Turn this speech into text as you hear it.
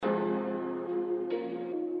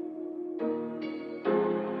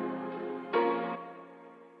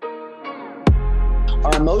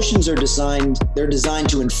Our emotions are they're designed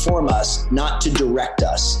to inform us, not to direct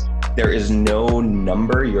us. There is no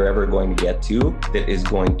number you're ever going to get to that is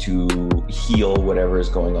going to heal whatever is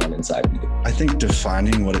going on inside of you. I think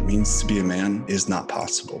defining what it means to be a man is not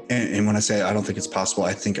possible. And when I say I don't think it's possible,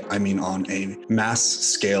 I mean on a mass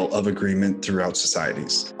scale of agreement throughout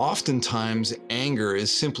societies. Oftentimes, anger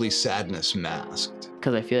is simply sadness masked.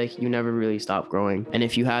 Because I feel like you never really stop growing. And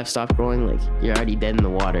if you have stopped growing, like, you're already dead in the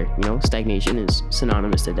water. You know, stagnation is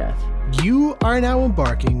synonymous to death. You are now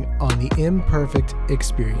embarking on the imperfect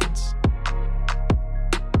experience.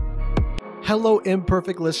 Hello,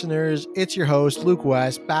 imperfect listeners. It's your host, Luke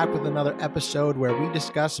West, back with another episode where we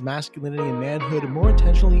discuss masculinity and manhood more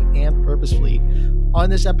intentionally and purposefully. On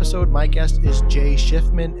this episode, my guest is Jay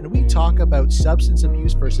Shifman, and we talk about substance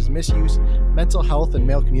abuse versus misuse, mental health in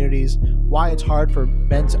male communities, why it's hard for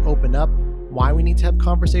men to open up, why we need to have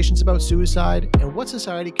conversations about suicide, and what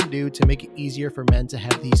society can do to make it easier for men to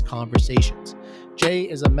have these conversations. Jay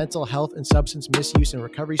is a mental health and substance misuse and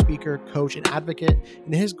recovery speaker, coach, and advocate,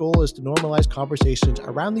 and his goal is to normalize conversations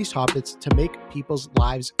around these topics to make people's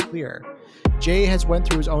lives clearer. Jay has went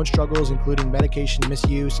through his own struggles, including medication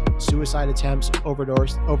misuse, suicide attempts,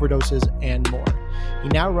 overdoses, and more. He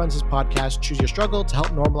now runs his podcast, Choose Your Struggle, to help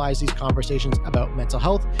normalize these conversations about mental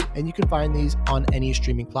health, and you can find these on any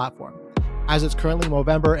streaming platform. As it's currently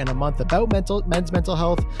Movember and a month about men's mental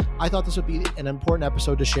health, I thought this would be an important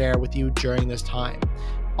episode to share with you during this time.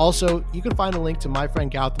 Also, you can find a link to my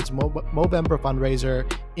friend Gautham's Movember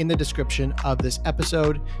fundraiser in the description of this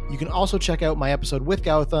episode. You can also check out my episode with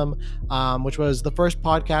Gautam, which was the first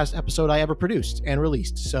podcast episode I ever produced and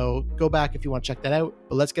released. So go back if you want to check that out.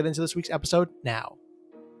 But let's get into this week's episode now.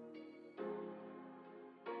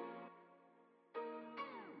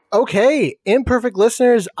 Okay, imperfect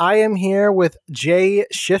listeners, I am here with Jay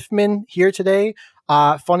Shifman here today.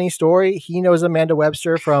 Funny story, he knows Amanda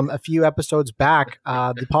Webster from a few episodes back.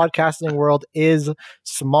 The podcasting world is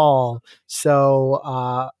small,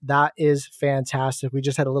 so that is fantastic. We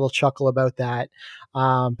just had a little chuckle about that.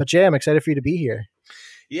 But Jay, I'm excited for you to be here.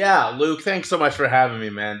 Yeah, Luke, thanks so much for having me,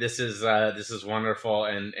 man. This is wonderful.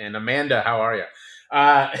 And Amanda, how are you?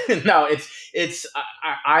 No,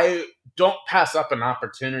 I don't pass up an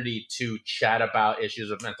opportunity to chat about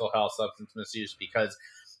issues of mental health, substance misuse, because,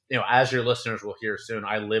 you know, as your listeners will hear soon,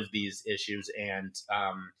 I live these issues, and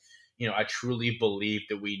I truly believe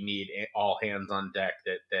that we need all hands on deck.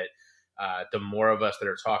 That the more of us that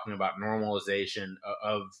are talking about normalization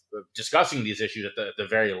of discussing these issues at the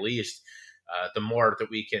very least, the more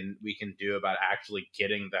that we can do about actually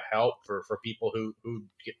getting the help for people who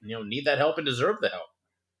need that help and deserve the help.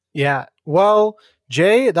 Yeah. Well,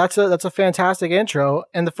 Jay, that's a fantastic intro.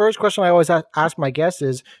 And the first question I always ask my guests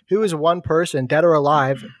is, who is one person, dead or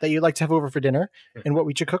alive, that you'd like to have over for dinner, and what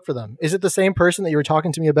we should cook for them? Is it the same person that you were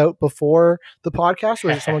talking to me about before the podcast,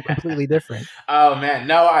 or is it someone completely different? Oh man,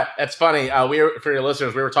 no, that's funny. For your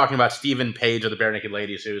listeners, we were talking about Stephen Page of the Bare Naked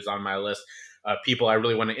Ladies, who's on my list. People I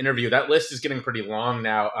really want to interview. That list is getting pretty long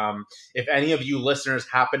now. If any of you listeners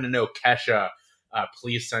happen to know Kesha,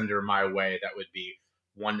 please send her my way. That would be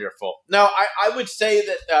wonderful. No, I would say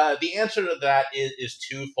that the answer to that is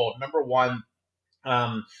twofold. Number one,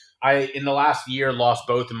 I in the last year lost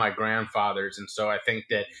both of my grandfathers, and so I think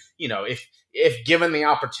that, if given the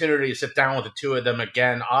opportunity to sit down with the two of them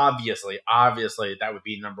again, obviously that would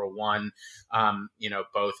be number one.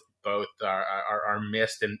 Both are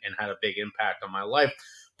missed and had a big impact on my life.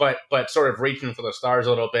 But sort of reaching for the stars a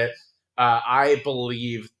little bit, I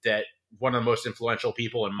believe that one of the most influential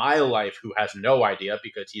people in my life, who has no idea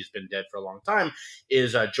because he's been dead for a long time,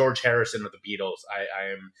 is George Harrison of the Beatles.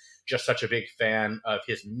 I am just such a big fan of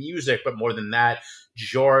his music, but more than that,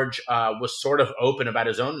 George was sort of open about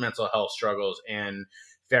his own mental health struggles, and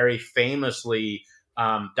very famously,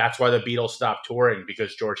 that's why the Beatles stopped touring,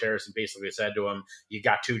 because George Harrison basically said to him, you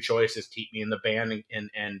got two choices: keep me in the band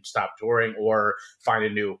and stop touring, or find a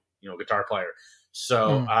new, guitar player.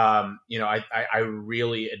 So, I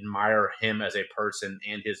really admire him as a person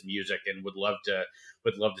and his music, and would love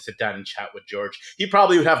to sit down and chat with George. He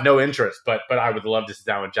probably would have no interest, but I would love to sit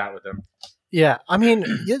down and chat with him. Yeah, I mean,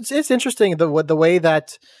 it's interesting the way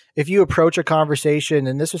that if you approach a conversation,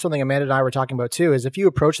 and this is something Amanda and I were talking about too, is if you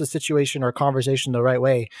approach the situation or conversation the right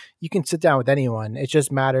way, you can sit down with anyone. It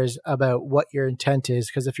just matters about what your intent is.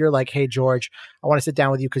 Because if you're like, hey, George, I want to sit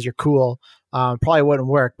down with you because you're cool, probably wouldn't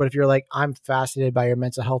work. But if you're like, I'm fascinated by your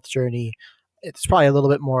mental health journey, it's probably a little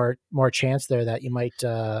bit more chance there that you might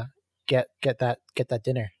get that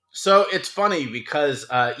dinner. So it's funny because,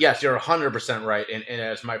 yes, you're 100% right. And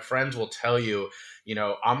as my friends will tell you,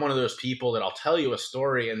 I'm one of those people that I'll tell you a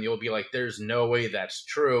story and you'll be like, there's no way that's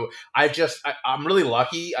true. I'm really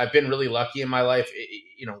lucky. I've been really lucky in my life,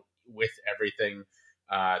 with everything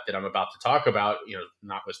that I'm about to talk about,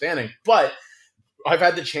 notwithstanding. But I've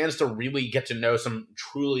had the chance to really get to know some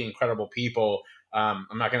truly incredible people. I'm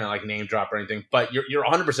not going to like name drop or anything, but you're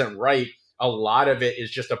 100% right. A lot of it is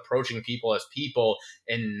just approaching people as people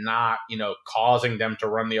and not, causing them to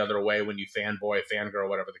run the other way when you fanboy, fangirl,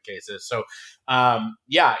 whatever the case is. So,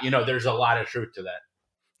 there's a lot of truth to that.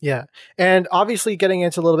 Yeah. And obviously getting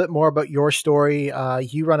into a little bit more about your story,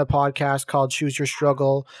 you run a podcast called Choose Your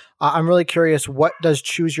Struggle. I'm really curious, what does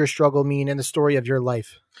Choose Your Struggle mean in the story of your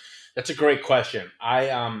life? That's a great question.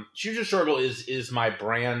 Choose Your Struggle is my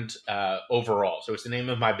brand overall. So it's the name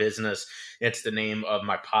of my business. It's the name of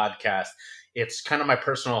my podcast. It's kind of my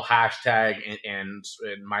personal hashtag and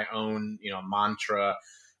my own, mantra.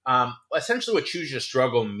 Essentially what Choose Your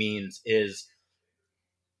Struggle means is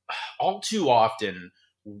all too often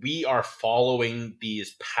we are following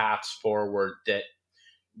these paths forward that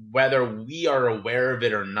whether we are aware of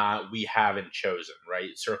it or not, we haven't chosen,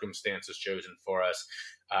 right? Circumstances chosen for us.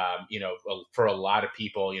 For a lot of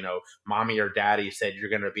people, mommy or daddy said you're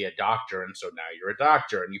going to be a doctor. And so now you're a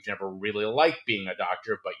doctor and you've never really liked being a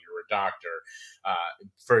doctor, but you're a doctor.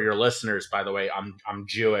 For your listeners, by the way, I'm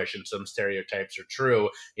Jewish and some stereotypes are true.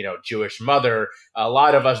 Jewish mother, a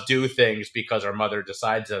lot of us do things because our mother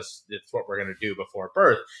decides it's what we're going to do before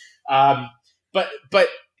birth. But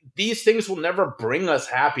these things will never bring us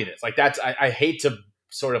happiness. Like I hate to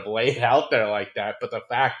sort of lay it out there like that, but the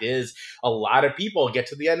fact is a lot of people get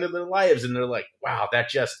to the end of their lives and they're like, wow, that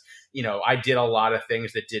just, I did a lot of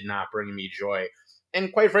things that did not bring me joy.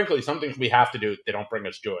 And quite frankly, some things we have to do that don't bring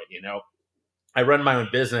us joy. I run my own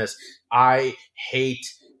business. I hate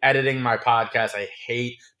editing my podcast. I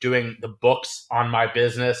hate doing the books on my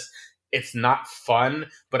business. It's not fun,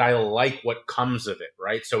 but I like what comes of it,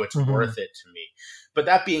 right? So it's worth it to me. But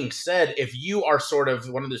that being said, if you are sort of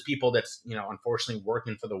one of those people that's, unfortunately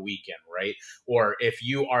working for the weekend, right? Or if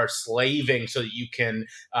you are slaving so that you can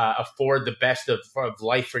afford the best of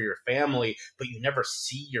life for your family, but you never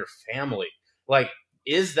see your family, like,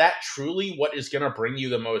 is that truly what is going to bring you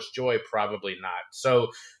the most joy? Probably not. So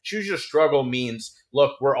Choose Your Struggle means,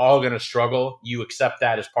 look, we're all going to struggle. You accept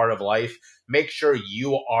that as part of life. Make sure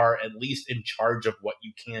you are at least in charge of what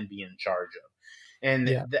you can be in charge of.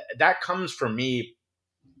 And that comes from me.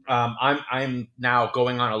 I'm now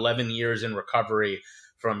going on 11 years in recovery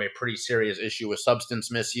from a pretty serious issue with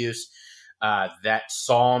substance misuse that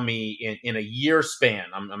saw me in a year span.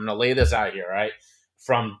 I'm going to lay this out here, right?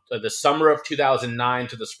 From the summer of 2009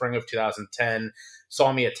 to the spring of 2010,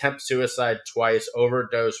 saw me attempt suicide twice,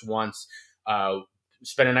 overdose once,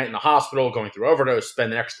 spend a night in the hospital going through overdose,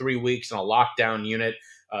 spend the next 3 weeks in a lockdown unit,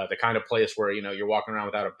 the kind of place where, you're walking around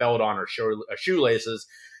without a belt on or shoelaces,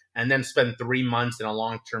 and then spend 3 months in a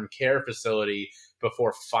long-term care facility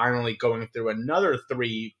before finally going through another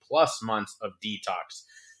 3+ months of detox.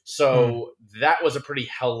 So that was a pretty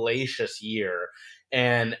hellacious year.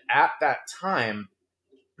 And at that time,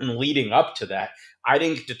 and leading up to that, I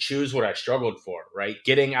didn't get to choose what I struggled for, right?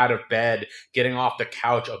 Getting out of bed, getting off the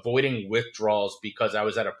couch, avoiding withdrawals, because I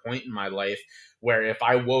was at a point in my life where if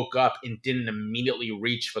I woke up and didn't immediately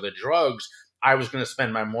reach for the drugs, I was going to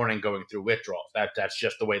spend my morning going through withdrawals. That's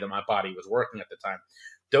just the way that my body was working at the time.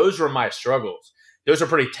 Those were my struggles. Those are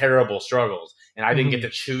pretty terrible struggles. And I didn't get to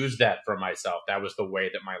choose that for myself. That was the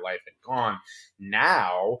way that my life had gone.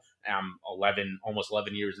 Now I'm almost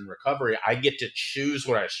 11 years in recovery. I get to choose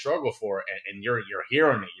what I struggle for. And you're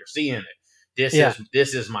hearing it. You're seeing it.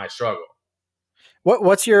 This is my struggle.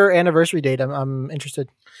 What's your anniversary date? I'm interested.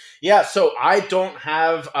 Yeah. So I don't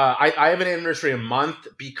have, I have an anniversary a month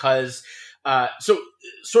because, so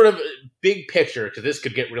sort of big picture, because this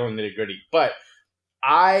could get really nitty gritty, but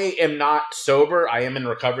I am not sober. I am in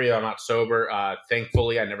recovery. I'm not sober.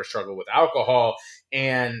 Thankfully, I never struggled with alcohol.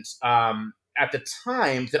 And at the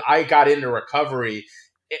time that I got into recovery,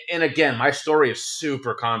 and again, my story is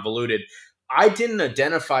super convoluted. I didn't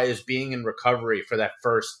identify as being in recovery for that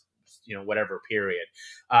first, whatever period.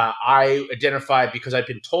 I identified because I'd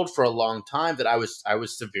been told for a long time that I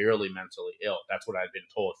was severely mentally ill. That's what I'd been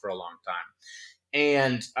told for a long time.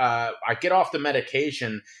 And I get off the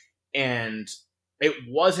medication, and it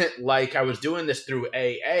wasn't like I was doing this through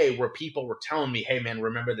AA where people were telling me, hey, man,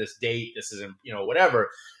 remember this date. This isn't,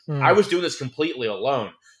 whatever. I was doing this completely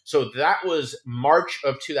alone. So that was March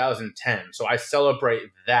of 2010. So I celebrate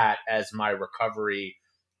that as my recovery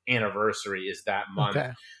anniversary is that month.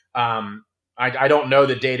 Okay. I don't know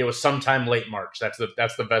the date. It was sometime late March. That's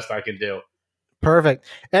the best I can do. Perfect.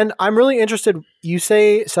 And I'm really interested. You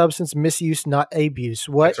say substance misuse, not abuse.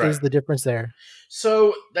 What That's right. is the difference there?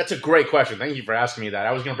 So that's a great question. Thank you for asking me that.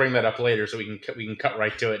 I was going to bring that up later, so we can cut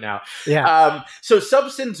right to it now. Yeah. So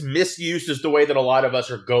substance misuse is the way that a lot of us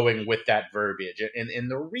are going with that verbiage,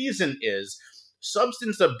 and the reason is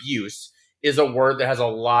substance abuse is a word that has a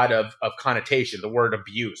lot of connotation. The word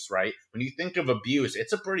abuse, right? When you think of abuse,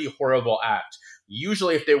 it's a pretty horrible act.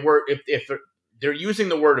 Usually, if they're using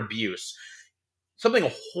the word abuse,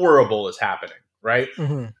 something horrible is happening, right?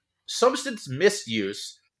 Mm-hmm. Substance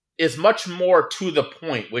misuse is much more to the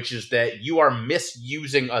point, which is that you are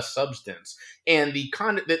misusing a substance. And the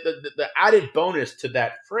added bonus to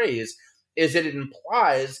that phrase is that it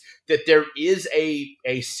implies that there is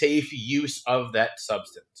a safe use of that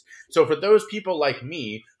substance. So for those people like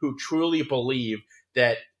me who truly believe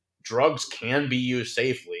that drugs can be used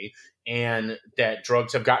safely and that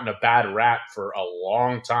drugs have gotten a bad rap for a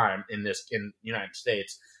long time in the United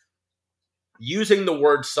States, using the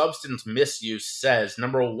word substance misuse says,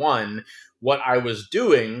 number one, what I was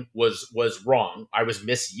doing was wrong. I was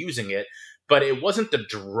misusing it, but it wasn't the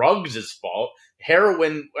drugs' fault.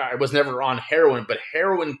 Heroin, I was never on heroin, but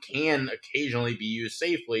heroin can occasionally be used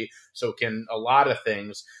safely. So can a lot of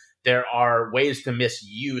things. There are ways to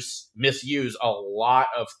misuse a lot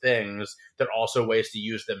of things. There are also ways to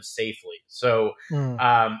use them safely. So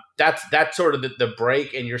that's sort of the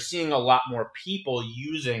break. And you're seeing a lot more people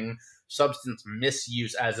using substance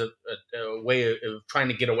misuse as a way of trying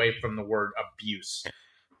to get away from the word abuse.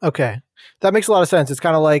 Okay. That makes a lot of sense. It's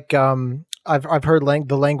kind of like I've heard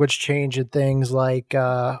the language change and things like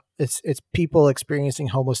it's people experiencing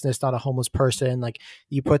homelessness, not a homeless person. Like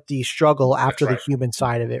you put the struggle after the human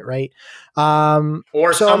side of it, right?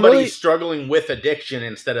 Or so somebody struggling with addiction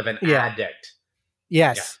instead of an addict.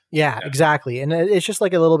 Yes. Yeah, exactly. And it's just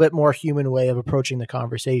like a little bit more human way of approaching the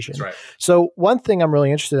conversation. That's right. So one thing I'm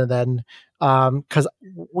really interested in then, because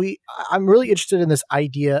I'm really interested in this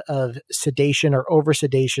idea of sedation or over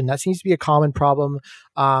sedation. That seems to be a common problem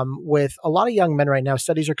with a lot of young men right now.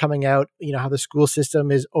 Studies are coming out, how the school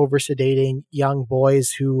system is over sedating young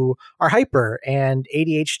boys who are hyper and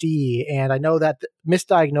ADHD. And I know that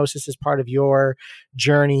misdiagnosis is part of your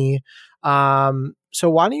journey. So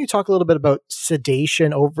why don't you talk a little bit about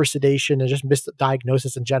sedation, over sedation, and just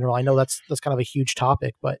misdiagnosis in general? I know that's kind of a huge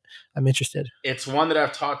topic, but I'm interested. It's one that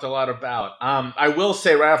I've talked a lot about. I will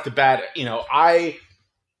say right off the bat, I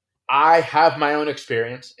have my own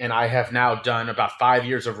experience, and I have now done about 5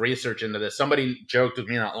 years of research into this. Somebody joked with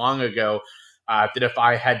me not long ago that if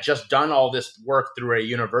I had just done all this work through a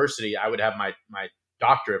university, I would have my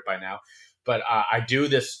doctorate by now. But I do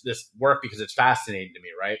this work because it's fascinating to me,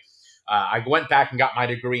 right? I went back and got my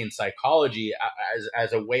degree in psychology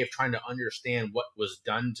as a way of trying to understand what was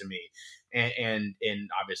done to me. And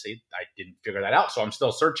obviously I didn't figure that out, so I'm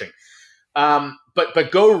still searching.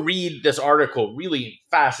 But go read this article, really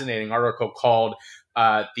fascinating article called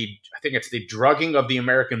I think it's The Drugging of the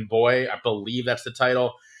American Boy. I believe that's the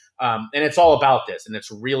title. And it's all about this, and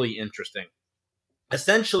it's really interesting.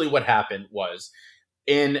 Essentially what happened was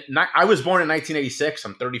I was born in 1986.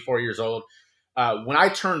 I'm 34 years old. When I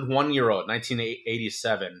turned 1 year old,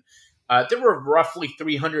 1987, there were roughly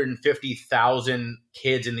 350,000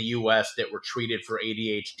 kids in the U.S. that were treated for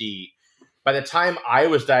ADHD. By the time I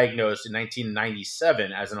was diagnosed in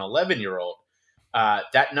 1997 as an 11-year-old,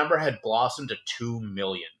 that number had blossomed to 2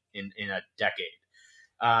 million in a decade.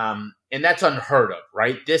 And that's unheard of,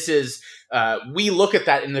 right? This is, we look at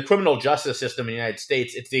that in the criminal justice system in the United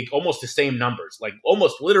States, it's almost the same numbers, like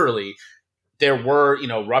almost literally. There were,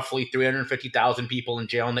 roughly 350,000 people in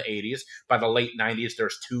jail in the 80s. By the late 90s,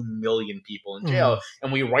 there's 2 million people in jail.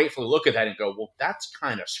 And we rightfully look at that and go, well, that's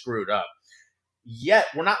kind of screwed up. Yet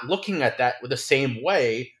we're not looking at that the same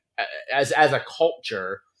way as a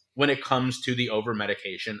culture when it comes to the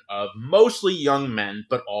over-medication of mostly young men,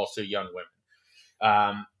 but also young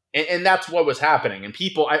women. And that's what was happening. And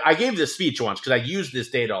people, I gave this speech once because I used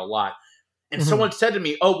this data a lot. And someone said to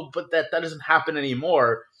me, oh, but that doesn't happen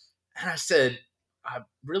anymore. And I said, I'm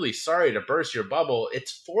really sorry to burst your bubble.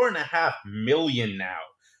 It's 4.5 million now.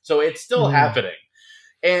 So it's still happening.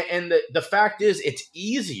 And the fact is, it's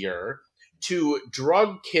easier to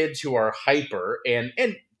drug kids who are hyper. And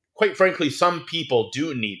quite frankly, some people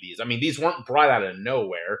do need these. I mean, these weren't brought out of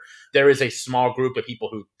nowhere. There is a small group of people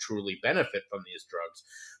who truly benefit from these drugs.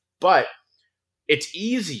 But it's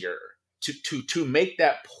easier to make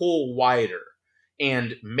that pool wider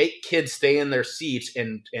and make kids stay in their seats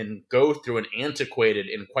and go through an antiquated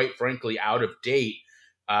and quite frankly out of date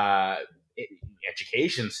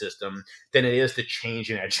education system than it is to change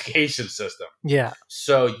an education system. Yeah.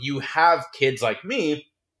 So you have kids like me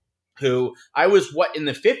who I was in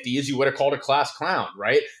the 50s, you would have called a class clown,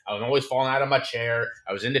 right? I was always falling out of my chair.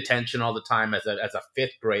 I was in detention all the time as a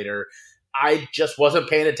fifth grader. I just wasn't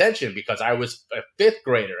paying attention because I was a fifth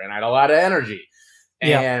grader and I had a lot of energy.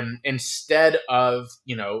 And instead of,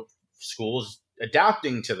 schools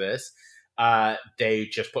adapting to this, they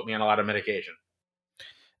just put me on a lot of medication.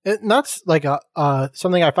 And that's like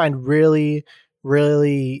something I find really,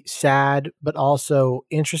 really sad, but also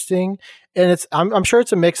interesting. And I'm sure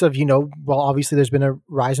it's a mix of, well, obviously there's been a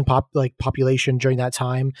rise in population during that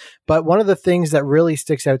time. But one of the things that really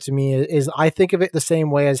sticks out to me is I think of it the same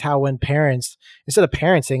way as how when parents, instead of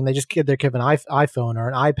parenting, they just give their kid an iPhone or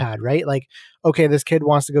an iPad, right? Like, okay, this kid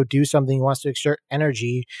wants to go do something, he wants to exert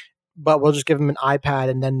energy, but we'll just give him an iPad.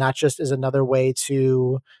 And then that just is another way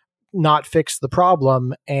to not fix the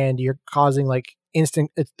problem, and you're causing like instant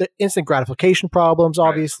gratification problems,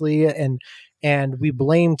 obviously. Right. And we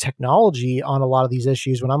blame technology on a lot of these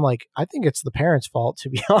issues when I'm like, I think it's the parents' fault, to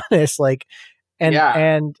be honest. Like,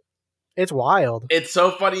 and it's wild. It's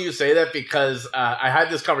so funny you say that because I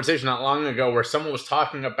had this conversation not long ago where someone was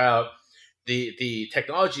talking about the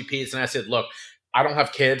technology piece, and I said, look, I don't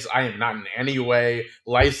have kids. I am not in any way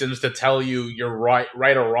licensed to tell you you're right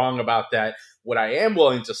or wrong about that. What I am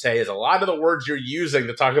willing to say is a lot of the words you're using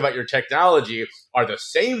to talk about your technology are the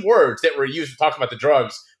same words that were used to talk about the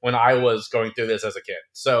drugs when I was going through this as a kid.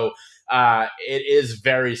 So it is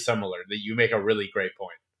very similar. That you make a really great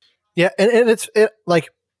point. Yeah, and it's like,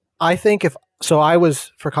 I think I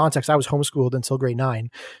was, for context, I was homeschooled until grade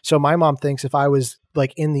 9. So my mom thinks if I was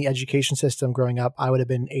like in the education system growing up, I would have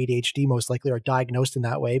been ADHD most likely, or diagnosed in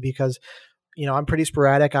that way, because I'm pretty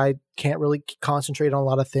sporadic. I can't really concentrate on a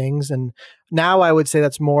lot of things. And now I would say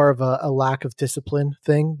that's more of a lack of discipline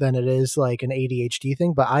thing than it is like an ADHD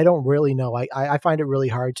thing. But I don't really know. I find it really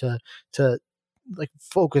hard to like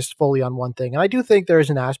focus fully on one thing. And I do think there is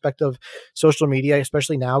an aspect of social media,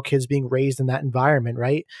 especially now, kids being raised in that environment,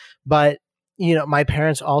 right? But my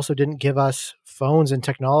parents also didn't give us phones and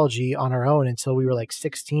technology on our own until we were like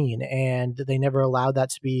 16, and they never allowed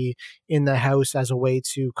that to be in the house as a way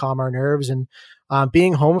to calm our nerves. And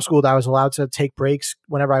being homeschooled, I was allowed to take breaks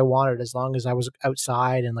whenever I wanted, as long as I was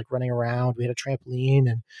outside and like running around. We had a trampoline,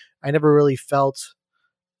 and I never really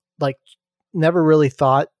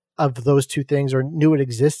thought of those two things or knew it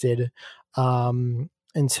existed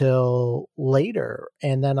until later.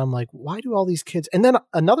 And then I'm like, why do all these kids? And then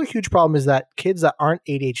another huge problem is that kids that aren't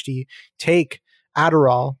ADHD take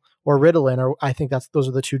Adderall or Ritalin, or I think those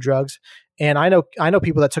are the two drugs. And I know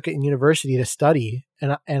people that took it in university to study,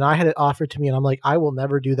 and I had it offered to me, and I'm like, I will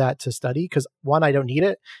never do that to study, because one, I don't need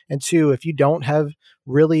it, and two, if you don't have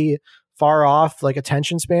really far off like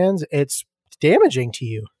attention spans, it's damaging to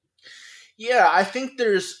you. Yeah, I think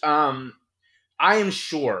there's I am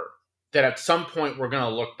sure that at some point we're going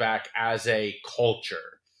to look back as a culture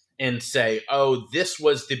and say, oh, this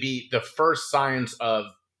was to be the first signs of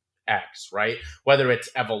X, right? Whether it's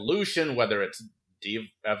evolution, whether it's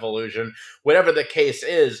de-evolution, whatever the case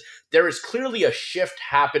is, there is clearly a shift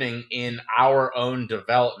happening in our own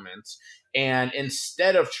development. And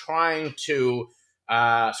instead of trying to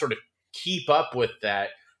sort of keep up with that,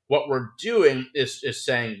 what we're doing is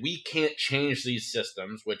saying we can't change these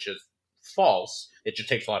systems, which is false. It just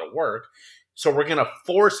takes a lot of work. So we're going to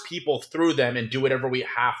force people through them and do whatever we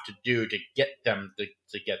have to do to get them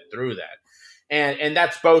to get through that. And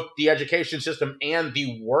that's both the education system and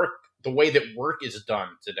the way that work is done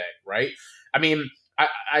today, right? I mean,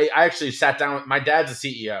 I actually sat down with my dad's a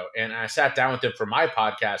CEO, and I sat down with him for my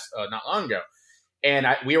podcast not long ago. And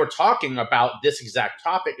we were talking about this exact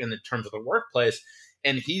topic in the terms of the workplace.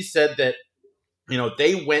 And he said that,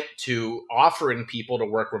 they went to offering people to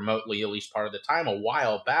work remotely, at least part of the time, a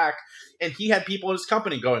while back. And he had people in his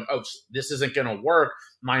company going, oh, this isn't going to work.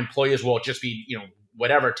 My employees will just be,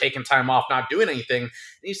 whatever, taking time off, not doing anything. And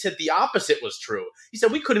he said the opposite was true. He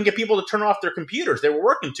said we couldn't get people to turn off their computers. They were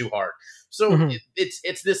working too hard. So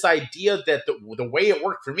it's this idea that the way it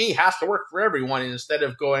worked for me has to work for everyone. And instead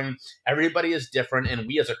of going, everybody is different and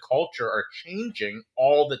we as a culture are changing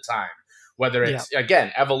all the time. Whether it's,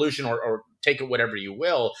 again, evolution or take it whatever you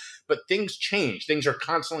will, but things change. Things are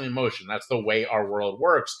constantly in motion. That's the way our world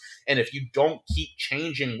works. And if you don't keep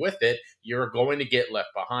changing with it, you're going to get left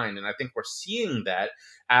behind. And I think we're seeing that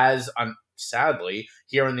as, sadly,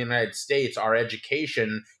 here in the United States, our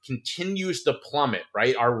education continues to plummet,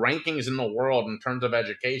 right? Our rankings in the world in terms of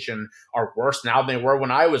education are worse now than they were when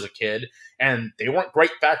I was a kid. And they weren't great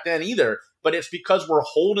back then either. But it's because we're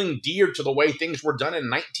holding dear to the way things were done in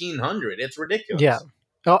 1900. It's ridiculous. Yeah.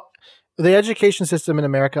 Oh, The education system in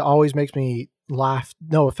America always makes me laugh.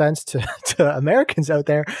 No offense to, to Americans out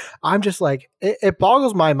there. I'm just like, it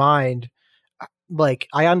boggles my mind. Like,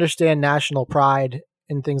 I understand national pride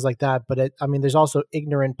and things like that, but I mean, there's also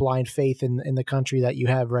ignorant, blind faith in the country that you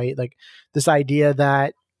have, right? Like this idea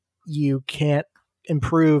that you can't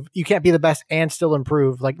improve, you can't be the best and still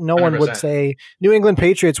improve. Like no one would 100%. say, New England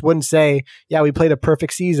Patriots wouldn't say, yeah, we played a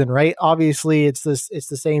perfect season, right? Obviously it's the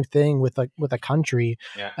same thing with a country.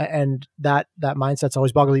 Yeah. And that mindset's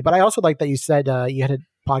always boggling me. But I also like that you said you had a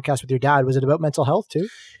podcast with your dad. Was it about mental health too?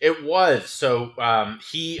 It was. So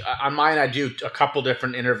he on mine, I do a couple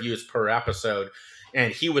different interviews per episode,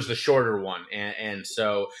 and he was the shorter one. And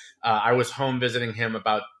so I was home visiting him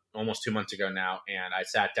about almost 2 months ago now, and I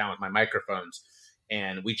sat down with my microphones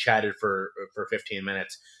and we chatted for 15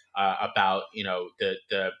 minutes about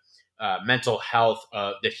the mental health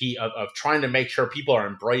that of trying to make sure people are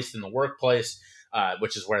embraced in the workplace.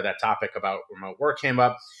 Which is where that topic about remote work came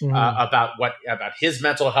up, about his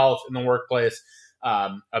mental health in the workplace,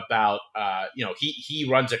 he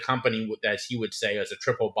runs a company that he would say is a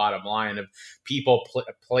triple bottom line of people,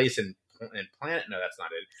 place, and planet. No, that's not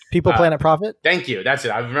it. People, planet, profit. Thank you. That's it.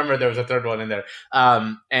 I remember there was a third one in there.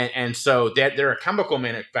 And so they're a chemical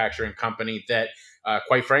manufacturing company that,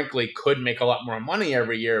 quite frankly, could make a lot more money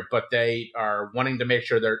every year, but they are wanting to make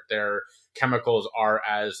sure their chemicals are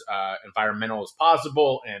as environmental as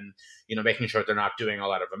possible, and making sure they're not doing a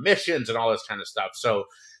lot of emissions and all this kind of stuff. So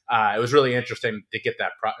it was really interesting to get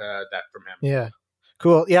that from him. Yeah,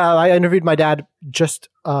 cool. Yeah, I interviewed my dad just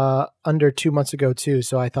under 2 months ago too,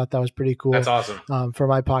 so I thought that was pretty cool. That's awesome. For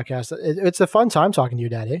my podcast, it's a fun time talking to your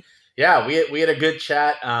dad, eh? Yeah, we had a good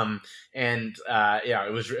chat,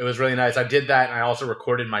 it was really nice. I did that, and I also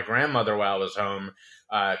recorded my grandmother while I was home.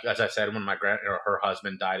 As I said, when her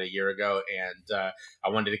husband died a year ago, and I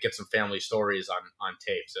wanted to get some family stories on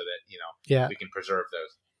tape so that we can preserve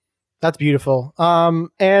those. That's beautiful.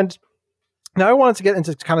 And now I wanted to get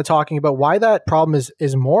into kind of talking about why that problem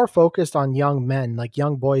is more focused on young men, like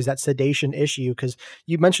young boys, that sedation issue, because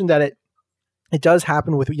you mentioned that it does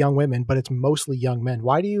happen with young women, but it's mostly young men.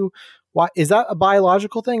 Why is that a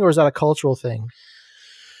biological thing or is that a cultural thing?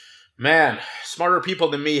 Man, smarter people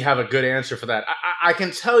than me have a good answer for that. I can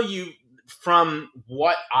tell you from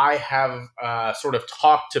what I have sort of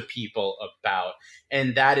talked to people about,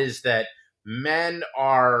 and that is that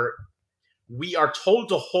we are told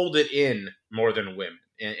to hold it in more than women.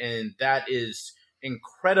 And that is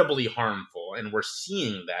incredibly harmful. And we're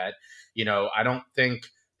seeing that. I don't think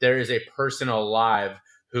there is a person alive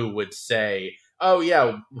who would say, oh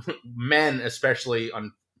yeah, men, especially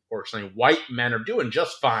unfortunately, white men are doing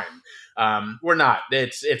just fine. We're not.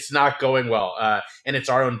 It's not going well, and it's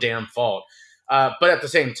our own damn fault. But at the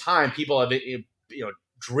same time, people have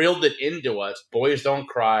drilled it into us. Boys don't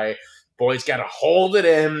cry. Boys got to hold it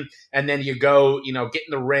in, and then you go, get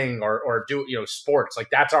in the ring or do sports. Like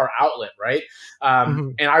that's our outlet, right?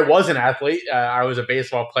 And I was an athlete. I was a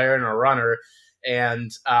baseball player and a runner,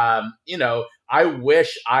 and I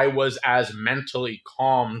wish I was as mentally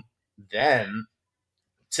calm then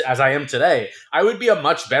as I am today. I would be a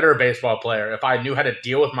much better baseball player if I knew how to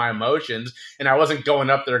deal with my emotions and I wasn't going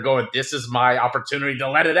up there going, this is my opportunity to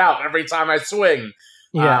let it out every time I swing.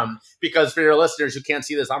 Yeah. Because for your listeners who can't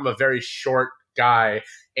see this, I'm a very short guy,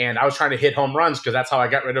 and I was trying to hit home runs because that's how I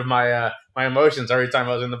got rid of my my emotions every time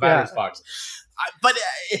I was in the batter's box. But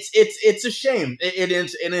it's a shame. It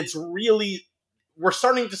is, and it's really, we're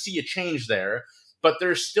starting to see a change there, but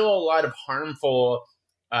there's still a lot of harmful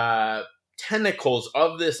tentacles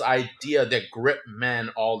of this idea that grip men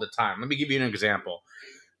all the time. Let me give you an example.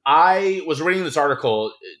 I was reading this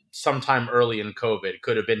article sometime early in COVID. It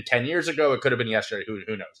could have been 10 years ago. It could have been yesterday.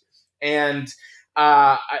 Who knows? And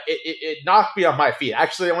it knocked me on my feet.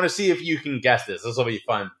 Actually, I want to see if you can guess this. This will be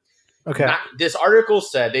fun. Okay. This article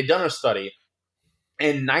said they'd done a study,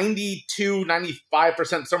 and 92,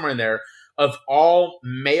 95%, somewhere in there, of all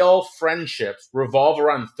male friendships revolve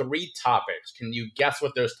around 3 topics. Can you guess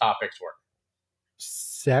what those topics were?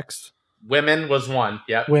 Sex. Women was 1.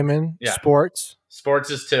 Yep. Women. Yeah. Sports. Sports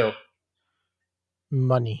is 2.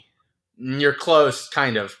 Money. You're close,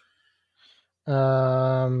 kind of.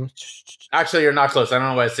 Actually, you're not close. I don't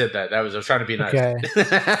know why I said that. I was trying to be nice. Okay.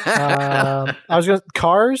 I was going to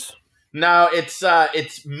cars. No,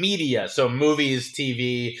 it's media. So movies,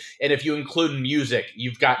 TV, and if you include music,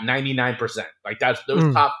 you've got 99%. Like that's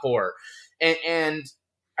those top 4. And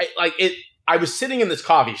I like it. I was sitting in this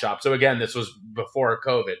coffee shop. So again, this was before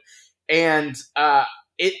COVID, and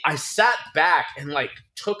I sat back and like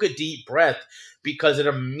took a deep breath because it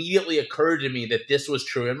immediately occurred to me that this was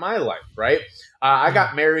true in my life. Right. I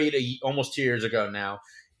got married almost 2 years ago now.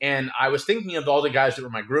 And I was thinking of all the guys that were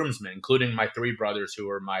my groomsmen, including my 3 brothers who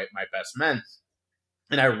were my best men.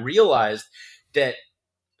 And I realized that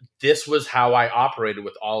this was how I operated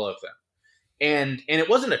with all of them. And it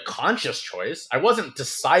wasn't a conscious choice. I wasn't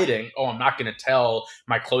deciding, oh, I'm not going to tell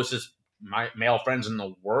my male friends in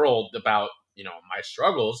the world about, my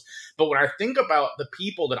struggles. But when I think about the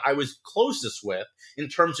people that I was closest with in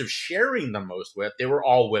terms of sharing the most with, they were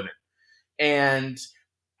all women. And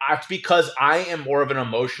it's because I am more of an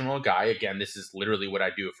emotional guy. Again, this is literally what I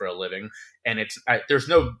do for a living, and there's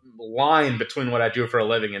no line between what I do for a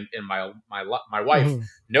living and my wife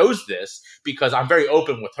knows this because I'm very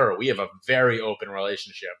open with her. We have a very open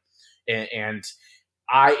relationship, and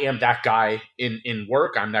I am that guy in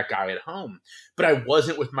work. I'm that guy at home, but I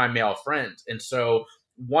wasn't with my male friends, and so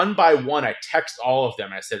one by one, I text all of them.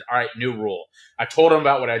 I said, "All right, new rule." I told them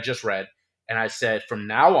about what I just read. And I said, from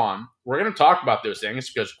now on, we're going to talk about those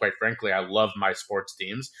things because, quite frankly, I love my sports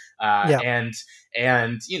teams. And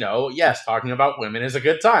yes, talking about women is a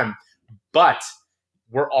good time. But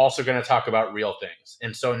we're also going to talk about real things.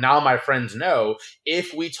 And so now my friends know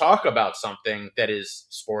if we talk about something that is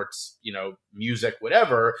sports, music,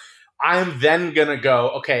 whatever, I'm then going to go,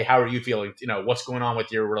 okay, how are you feeling? What's going on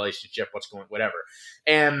with your relationship? Whatever.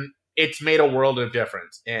 And it's made a world of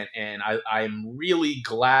difference. And I'm really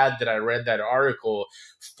glad that I read that article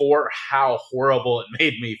for how horrible it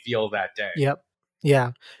made me feel that day. Yep.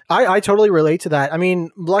 Yeah. I totally relate to that. I mean,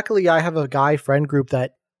 luckily I have a guy friend group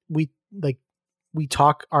that we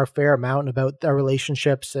talk our fair amount about our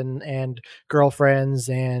relationships and girlfriends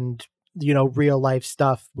and, real life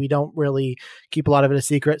stuff. We don't really keep a lot of it a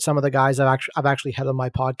secret. Some of the guys I've actually had on my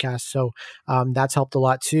podcast. So that's helped a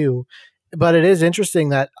lot too. But it is interesting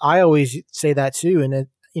that I always say that too. And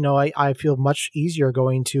I feel much easier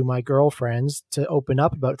going to my girlfriends to open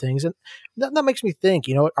up about things. And that makes me think,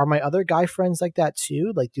 are my other guy friends like that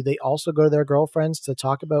too? Like, do they also go to their girlfriends to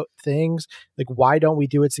talk about things? Like, why don't we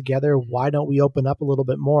do it together? Why don't we open up a little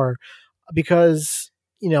bit more? Because,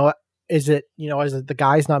 is it the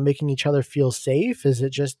guys not making each other feel safe? Is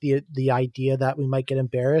it just the idea that we might get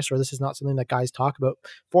embarrassed or this is not something that guys talk about?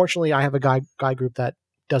 Fortunately, I have a guy group that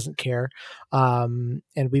doesn't care. And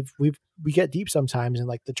we get deep sometimes in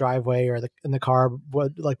like the driveway or in the car,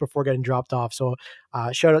 like before getting dropped off. So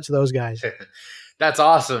shout out to those guys. That's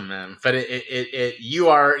awesome, man. But you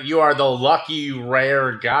are the lucky,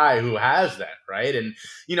 rare guy who has that, right? And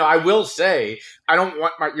I will say, I don't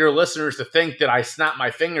want your listeners to think that I snapped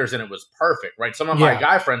my fingers and it was perfect, right? Some of my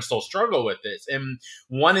guy friends still struggle with this, and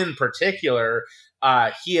one in particular,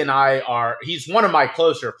 he and he's one of my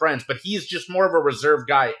closer friends, but he's just more of a reserved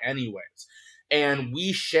guy, anyways. And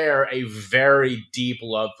we share a very deep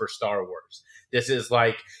love for Star Wars. This is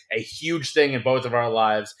like a huge thing in both of our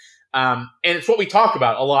lives. And it's what we talk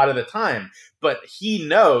about a lot of the time, but he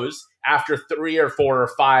knows after 3 or 4 or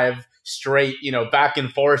 5 straight, back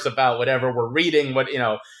and forth about whatever we're reading,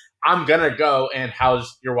 I'm going to go and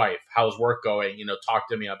how's your wife? How's work going? Talk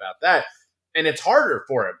to me about that. And it's harder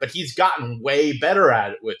for him, but he's gotten way better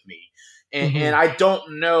at it with me. And I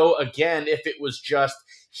don't know, again, if it was just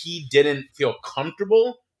he didn't feel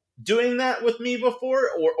comfortable doing that with me before,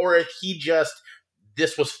 or if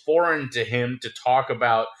this was foreign to him to talk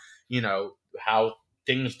about, how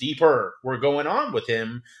things deeper were going on with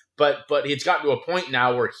him. But it's gotten to a point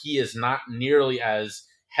now where he is not nearly as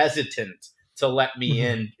hesitant to let me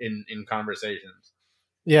in conversations.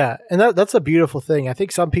 Yeah. And that's a beautiful thing. I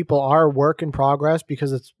think some people are work in progress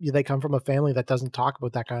because they come from a family that doesn't talk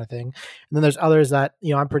about that kind of thing. And then there's others that,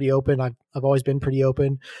 I'm pretty open. I've always been pretty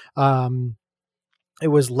open. It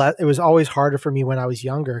was always harder for me when I was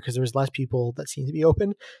younger because there was less people that seemed to be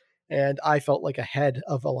open. And I felt like ahead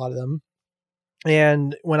of a lot of them.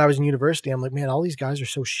 And when I was in university, I'm like, man, all these guys are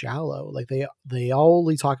so shallow. Like they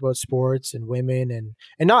only talk about sports and women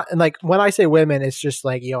and like when I say women, it's just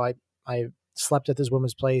like, I slept at this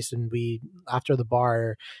woman's place and we after the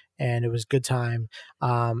bar and it was a good time.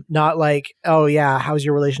 Not like, oh yeah, how's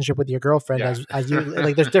your relationship with your girlfriend? Yeah. As you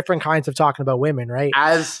like, there's different kinds of talking about women, right?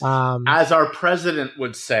 As our president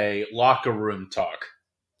would say, locker room talk.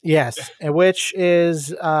 Yes, and which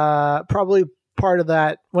is probably part of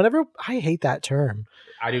that. Whenever I hate that term,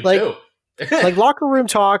 I do too. Like locker room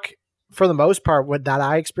talk, for the most part, what that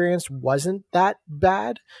I experienced wasn't that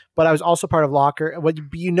bad. But I was also part of locker.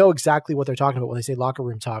 Exactly what they're talking about when they say locker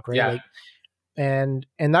room talk, right? Yeah. Like,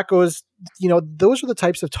 and that goes. Those are the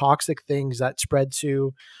types of toxic things that spread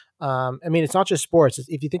to. I mean, it's not just sports.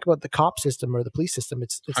 If you think about the cop system or the police system,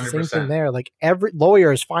 it's the same thing there. Like every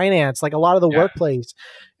lawyers, finance, like a lot of the workplace.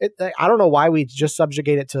 I don't know why we just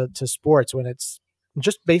subjugate it to sports when it's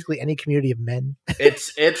just basically any community of men.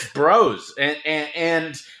 It's bros,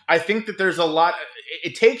 and I think that there's a lot.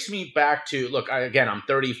 It takes me back to again, I'm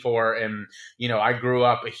 34, and I grew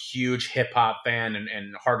up a huge hip hop fan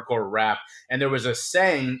and hardcore rap, and there was a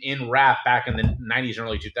saying in rap back in the 90s and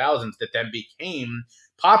early 2000s that then became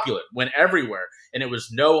popular, went everywhere, and it was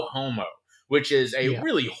no homo, which is a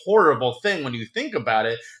really horrible thing when you think about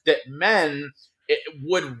it. That men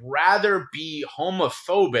would rather be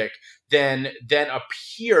homophobic than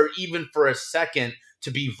appear even for a second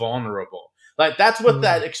to be vulnerable. Like, that's what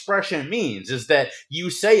that expression means, is that you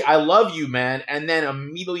say, I love you, man, and then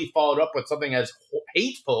immediately followed up with something as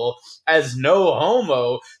hateful as no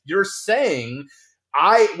homo. You're saying,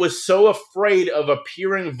 I was so afraid of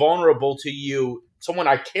appearing vulnerable to you, someone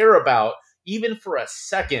I care about, even for a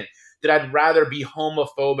second, that I'd rather be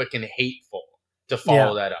homophobic and hateful to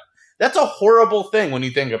follow that up. That's a horrible thing when you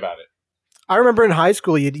think about it. I remember in high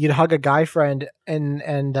school, you'd hug a guy friend and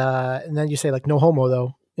then you say like, no homo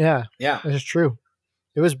though. Yeah. That's true.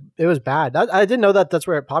 It was bad. I didn't know that's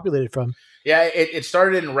where it populated from. Yeah, it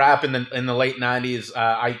started in rap in the late 90s.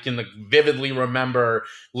 I can vividly remember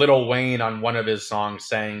Lil Wayne on one of his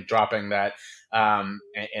songs dropping that.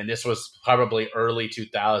 And this was probably early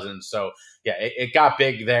 2000s. So yeah, it got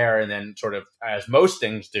big there, and then sort of, as most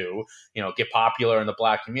things do, get popular in the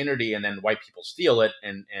Black community, and then white people steal it,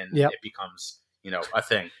 and it becomes, a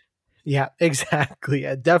thing. Yeah, exactly.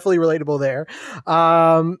 Yeah, definitely relatable there.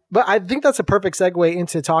 But I think that's a perfect segue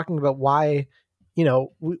into talking about why,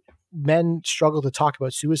 men struggle to talk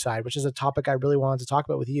about suicide, which is a topic I really wanted to talk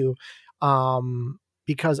about with you.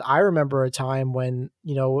 Because I remember a time when,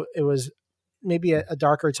 it was maybe a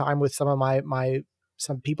darker time with some of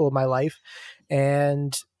some people in my life,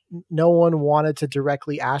 and no one wanted to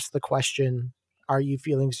directly ask the question, are you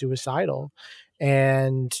feeling suicidal?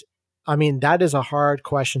 And I mean, that is a hard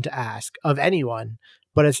question to ask of anyone,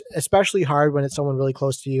 but it's especially hard when it's someone really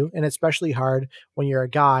close to you, and especially hard when you're a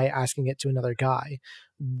guy asking it to another guy.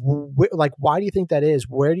 Like, why do you think that is?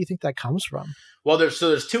 Where do you think that comes from? Well,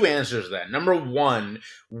 there's two answers then. Number one,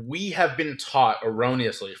 we have been taught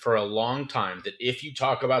erroneously for a long time that if you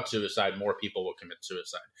talk about suicide, more people will commit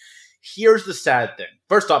suicide. Here's the sad thing.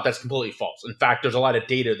 First off, that's completely false. In fact, there's a lot of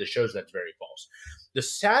data that shows that's very false. The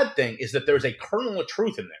sad thing is that there's a kernel of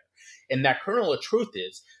truth in there. And that kernel of truth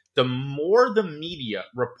is, the more the media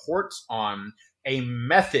reports on a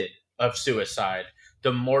method of suicide,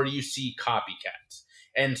 the more you see copycats.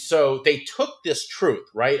 And so they took this truth,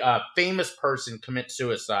 right? A famous person commits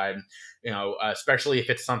suicide, especially if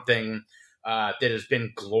it's something that has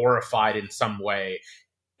been glorified in some way.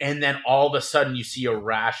 And then all of a sudden you see a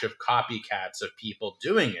rash of copycats of people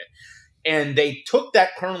doing it. And they took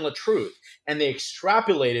that kernel of truth and they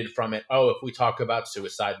extrapolated from it, if we talk about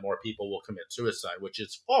suicide, more people will commit suicide, which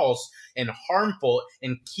is false and harmful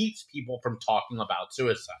and keeps people from talking about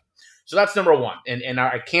suicide. So that's number one. And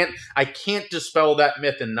I can't dispel that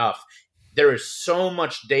myth enough. There is so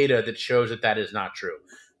much data that shows that is not true.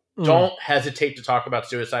 Don't hesitate to talk about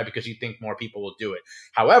suicide because you think more people will do it.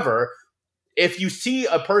 However, if you see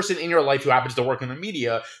a person in your life who happens to work in the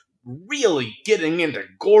media really getting into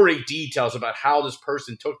gory details about how this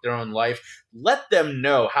person took their own life, let them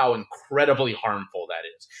know how incredibly harmful that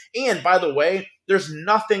is. And by the way, there's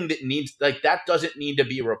nothing that doesn't need to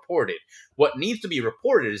be reported. What needs to be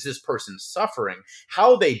reported is this person's suffering.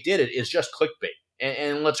 How they did it is just clickbait.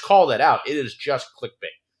 And let's call that out. It is just clickbait.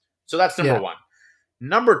 So that's number one.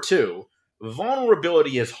 Number two,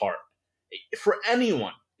 vulnerability is hard. For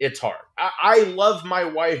anyone, it's hard. I love my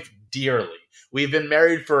wife dearly. We've been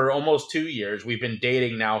married for almost 2 years. We've been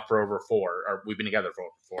dating now for over 4, or we've been together for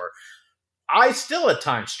over 4. I still at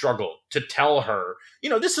times struggle to tell her,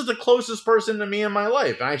 this is the closest person to me in my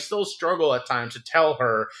life. And I still struggle at times to tell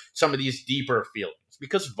her some of these deeper feelings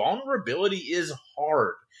because vulnerability is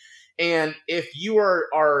hard. And if you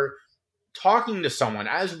are talking to someone,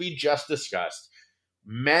 as we just discussed,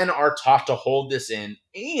 men are taught to hold this in.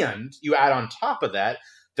 And you add on top of that,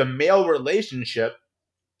 the male relationship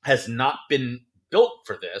has not been built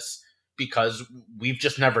for this because we've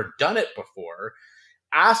just never done it before.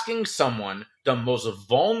 Asking someone the most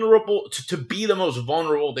vulnerable to be the most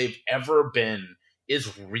vulnerable they've ever been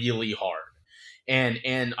is really hard. And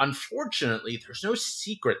unfortunately, there's no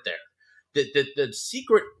secret there. The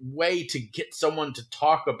secret way to get someone to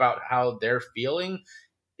talk about how they're feeling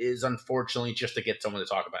is unfortunately just to get someone to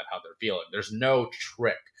talk about how they're feeling. There's no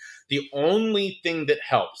trick. The only thing that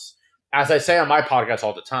helps, as I say on my podcast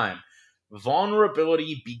all the time,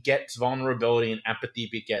 vulnerability begets vulnerability and empathy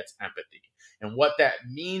begets empathy. And what that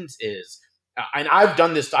means is, and I've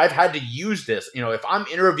done this, I've had to use this, if I'm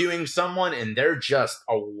interviewing someone and they're just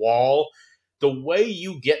a wall, The way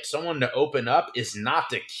you get someone to open up is not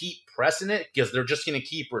to keep pressing it because they're just going to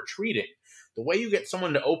keep retreating. The way you get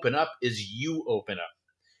someone to open up is you open up.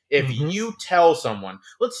 If you tell someone,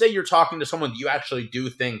 let's say you're talking to someone that you actually do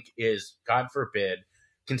think is, God forbid,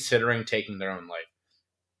 considering taking their own life.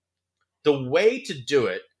 The way to do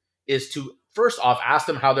it is to first off ask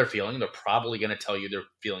them how they're feeling. They're probably going to tell you they're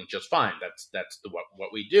feeling just fine. That's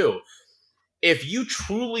what we do. If you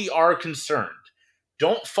truly are concerned,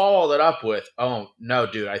 don't follow that up with, "Oh no,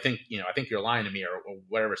 dude, I think you're lying to me," or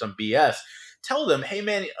whatever, some BS. Tell them, "Hey,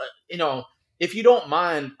 man, if you don't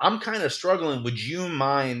mind, I'm kind of struggling. Would you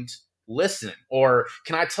mind listening? Or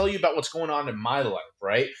can I tell you about what's going on in my life?"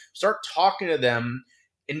 Right? Start talking to them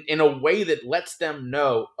in a way that lets them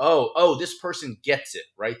know, oh, this person gets it,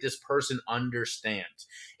 right? This person understands.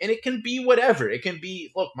 And it can be whatever. It can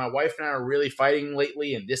be, look, my wife and I are really fighting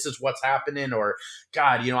lately, and this is what's happening. Or,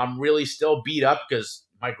 God, I'm really still beat up because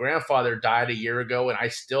my grandfather died a year ago, and I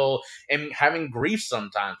still am having grief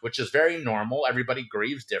sometimes, which is very normal. Everybody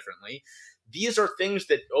grieves differently. These are things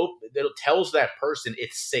that tells that person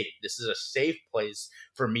it's safe. This is a safe place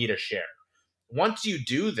for me to share. Once you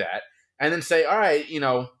do that, and then say, all right,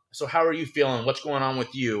 so how are you feeling? What's going on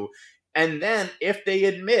with you? And then if they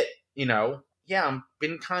admit, yeah, I've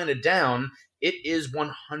been kind of down, it is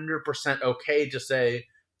 100% okay to say,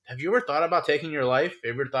 have you ever thought about taking your life?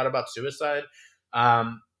 Have you ever thought about suicide?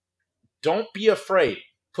 Don't be afraid.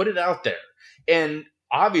 Put it out there. And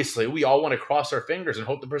obviously, we all want to cross our fingers and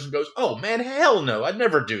hope the person goes, "Oh, man, hell no, I'd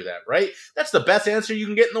never do that," right? That's the best answer you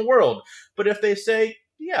can get in the world. But if they say,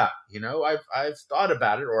 "Yeah, I've thought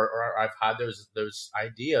about it," or I've had those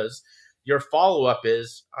ideas, your follow-up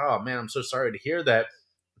is, "Oh, man, I'm so sorry to hear that.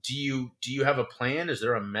 Do you have a plan? Is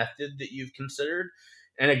there a method that you've considered?"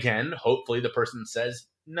 And again, hopefully the person says,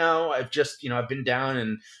 "No, I've just, I've been down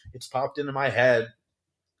and it's popped into my head."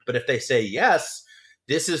 But if they say yes,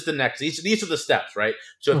 this is the next. These are the steps, right?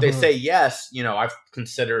 So if they say yes, I've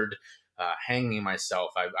considered hanging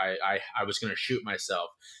myself. I was going to shoot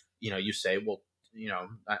myself. You say, well,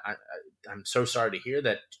 I'm so sorry to hear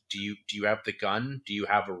that. Do you have the gun? Do you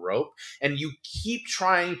have a rope? And you keep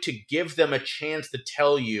trying to give them a chance to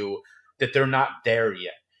tell you that they're not there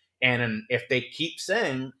yet. And if they keep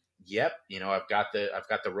saying, "Yep, I've got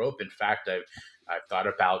the rope. In fact, I've thought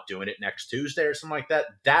about doing it next Tuesday," or something like that,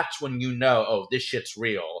 that's when oh, this shit's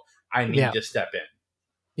real. I need to step in.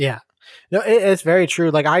 Yeah. No, it's very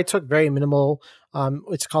true. Like, I took very minimal,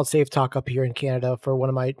 it's called Safe Talk up here in Canada for one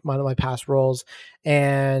of my past roles.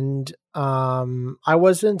 And I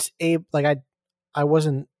wasn't I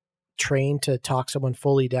wasn't trained to talk someone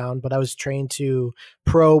fully down, but I was trained to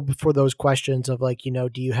probe for those questions of like,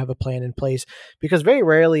 do you have a plan in place? Because very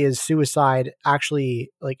rarely is suicide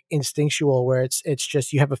actually like instinctual, where it's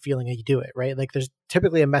just you have a feeling and you do it, right? Like, there's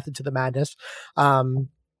typically a method to the madness.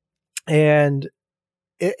 And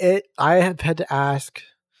I have had to ask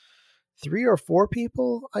 3 or 4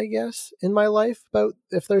 people, I guess, in my life about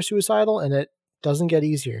if they're suicidal, and it doesn't get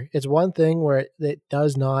easier. It's one thing where it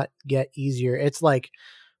does not get easier. It's like,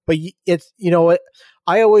 but it's, what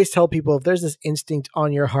I always tell people, if there's this instinct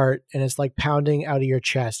on your heart and it's like pounding out of your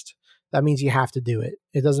chest, that means you have to do it.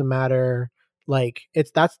 It doesn't matter. Like,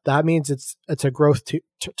 that means it's a growth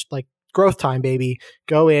like growth time, baby.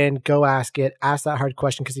 Go in, go ask that hard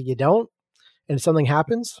question. Cause if you don't, and if something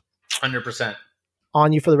happens, 100%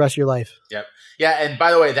 on you for the rest of your life. Yep. Yeah. And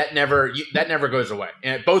by the way, that never goes away.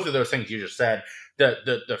 And both of those things you just said,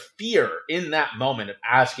 the fear in that moment of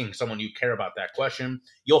asking someone you care about that question,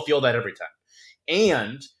 you'll feel that every time.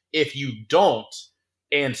 And if you don't,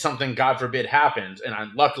 and something, God forbid, happens, and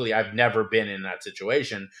luckily I've never been in that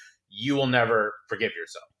situation, you will never forgive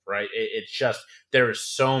yourself, right? It's just, there is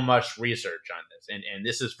so much research on this. And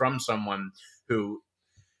this is from someone who,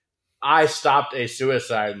 I stopped a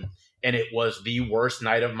suicide, and it was the worst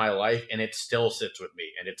night of my life, and it still sits with me,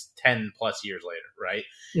 and it's 10 plus years later, right?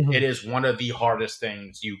 Mm-hmm. It is one of the hardest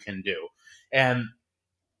things you can do. And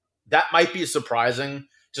that might be surprising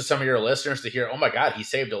to some of your listeners to hear, "Oh my God, he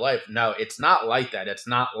saved a life." No, it's not like that. It's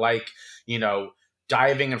not like,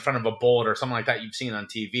 diving in front of a bullet or something like that you've seen on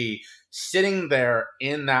TV. Sitting there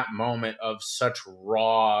in that moment of such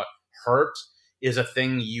raw hurt is a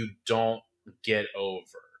thing you don't get over.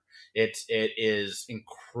 It is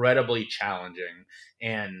incredibly challenging,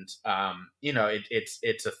 and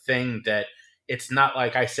it's a thing that it's not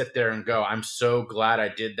like I sit there and go, "I'm so glad I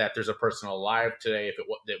did that. There's a person alive today."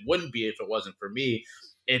 It wouldn't be if it wasn't for me.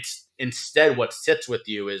 It's instead what sits with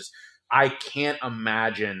you is, I can't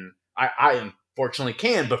imagine. I unfortunately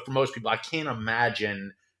can, but for most people, I can't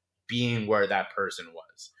imagine being where that person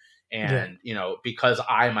was. And because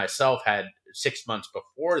I myself had 6 months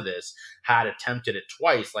before this had attempted it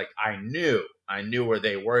twice, like I knew where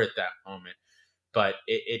they were at that moment, but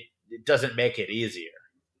it doesn't make it easier.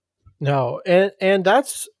 No, and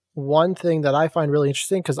that's one thing that I find really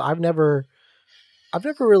interesting, because I've never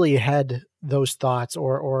really had those thoughts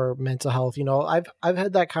or mental health. I've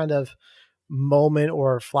had that kind of moment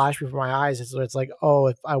or flash before my eyes. It's like, oh,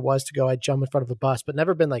 if I was to go, I'd jump in front of a bus, but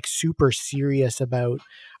never been like super serious about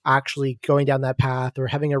actually going down that path or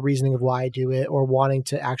having a reasoning of why I do it or wanting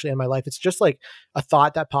to actually end my life. It's just like a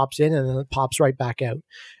thought that pops in and then it pops right back out.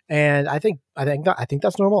 And I think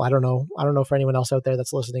that's normal. I don't know for anyone else out there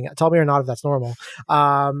that's listening, tell me or not if that's normal.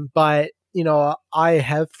 But I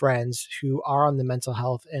have friends who are on the mental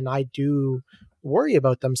health, and I do worry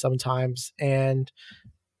about them sometimes.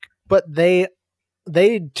 But they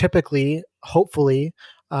typically, hopefully,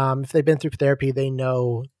 if they've been through therapy, they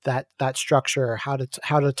know that structure, how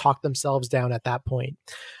to talk themselves down at that point.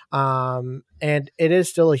 And it is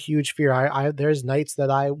still a huge fear. There's nights that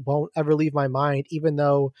I won't ever leave my mind, even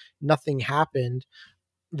though nothing happened.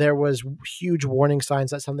 There was huge warning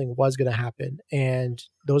signs that something was going to happen. And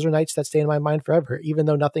those are nights that stay in my mind forever, even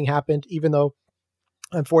though nothing happened, even though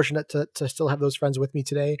I'm fortunate to still have those friends with me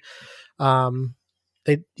today.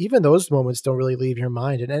 Even those moments don't really leave your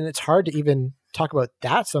mind. And it's hard to even talk about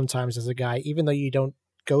that sometimes as a guy, even though you don't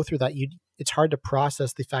go through that, it's hard to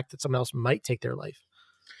process the fact that someone else might take their life.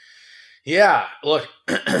 Yeah, look,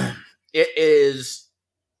 it is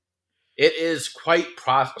quite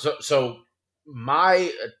so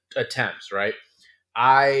my attempts, right?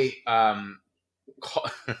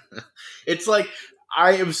 It's like,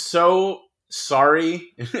 I am so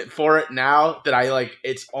sorry for it now that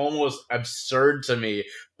it's almost absurd to me,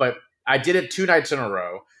 but I did it 2 nights in a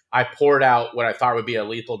row. I poured out what I thought would be a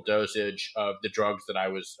lethal dosage of the drugs that I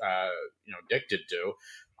was, addicted to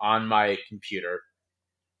on my computer.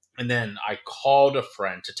 And then I called a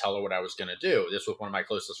friend to tell her what I was going to do. This was one of my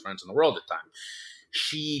closest friends in the world at the time.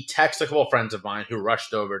 She texted a couple of friends of mine who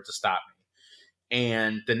rushed over to stop me.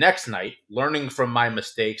 And the next night, learning from my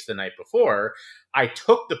mistakes the night before, I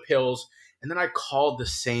took the pills and then I called the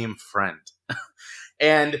same friend.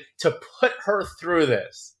 And to put her through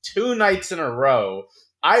this 2 nights in a row,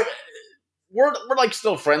 we're like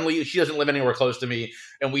still friendly. She doesn't live anywhere close to me,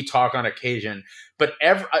 and we talk on occasion. But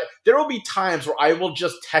there will be times where I will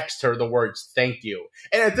just text her the words "thank you,"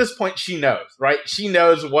 and at this point, she knows, right? She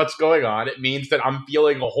knows what's going on. It means that I'm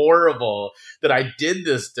feeling horrible that I did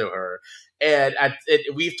this to her. And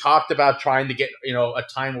we've talked about trying to get a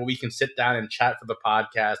time where we can sit down and chat for the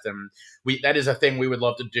podcast, and that is a thing we would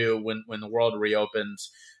love to do when the world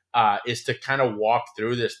reopens, is to kind of walk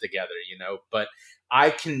through this together, But I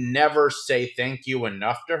can never say thank you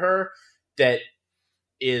enough to her. That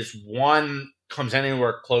is, one, comes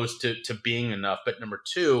anywhere close to being enough, but number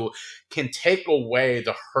 2, can take away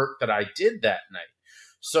the hurt that I did that night.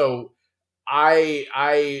 So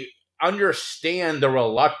I understand the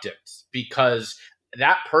reluctance, because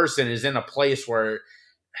that person is in a place where,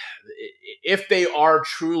 if they are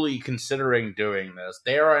truly considering doing this,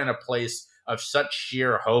 they are in a place of such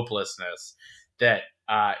sheer hopelessness that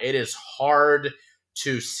it is hard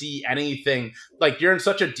to see anything. Like, you're in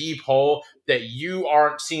such a deep hole that you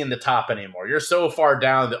aren't seeing the top anymore. You're so far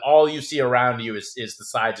down that all you see around you is the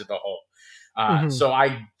sides of the hole. So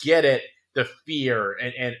I get it, the fear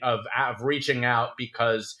and of reaching out,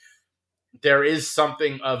 because there is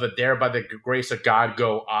something of a there by the grace of God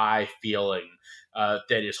go I feeling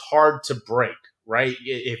that is hard to break, right?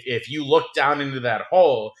 If you look down into that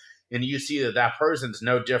hole and you see that person's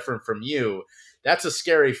no different from you, that's a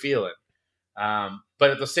scary feeling.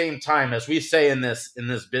 But at the same time, as we say in this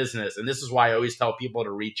business, and this is why I always tell people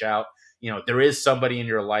to reach out, there is somebody in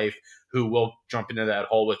your life who will jump into that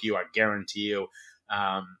hole with you. I guarantee you.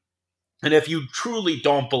 And if you truly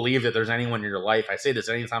don't believe that there's anyone in your life, I say this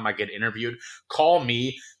anytime I get interviewed, call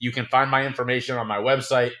me. You can find my information on my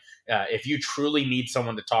website. If you truly need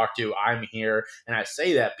someone to talk to, I'm here. And I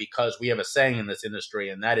say that because we have a saying in this industry,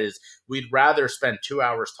 and that is, we'd rather spend 2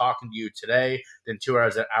 hours talking to you today than 2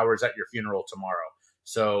 hours at your funeral tomorrow.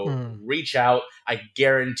 So reach out. I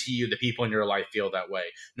guarantee you the people in your life feel that way.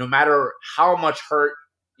 No matter how much hurt,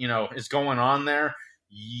 is going on there,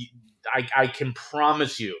 I can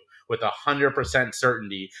promise you with 100%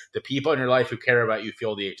 certainty, the people in your life who care about you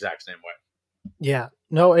feel the exact same way. Yeah,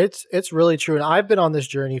 no, it's really true. And I've been on this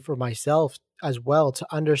journey for myself as well, to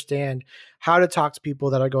understand how to talk to people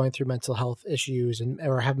that are going through mental health issues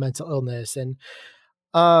or have mental illness. And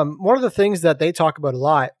one of the things that they talk about a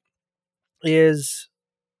lot is,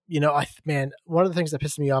 one of the things that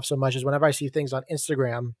pisses me off so much is whenever I see things on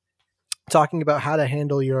Instagram talking about how to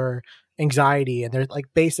handle your anxiety, and there's like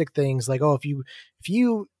basic things like, oh, if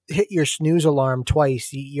you hit your snooze alarm twice,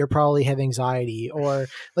 you're probably have anxiety, or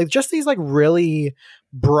like just these like really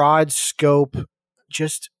broad scope,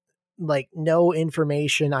 just like no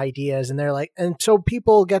information ideas. And they're like, and so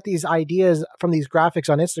people get these ideas from these graphics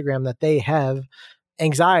on Instagram that they have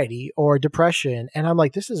anxiety or depression. And I'm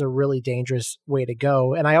like, this is a really dangerous way to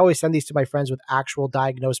go. And I always send these to my friends with actual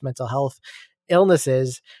diagnosed mental health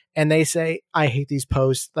illnesses. And they say, I hate these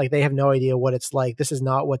posts. Like, they have no idea what it's like. This is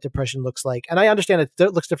not what depression looks like. And I understand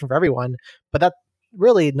it looks different for everyone, but that's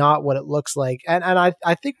really not what it looks like. And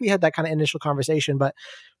I think we had that kind of initial conversation, but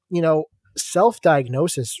you know,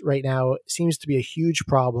 self-diagnosis right now seems to be a huge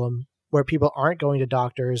problem where people aren't going to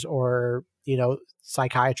doctors or, you know,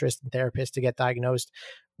 psychiatrists and therapists to get diagnosed.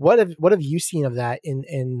 What have you seen of that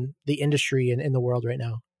in the industry and in the world right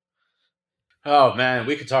now? Oh man,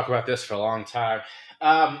 we could talk about this for a long time.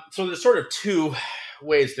 So there's sort of two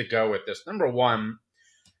ways to go with this. Number one,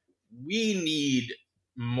 we need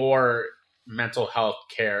more mental health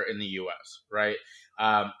care in the U.S., right?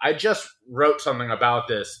 I just wrote something about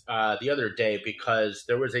this the other day because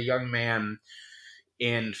there was a young man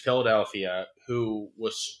in Philadelphia who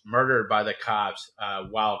was murdered by the cops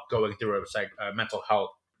while going through a mental health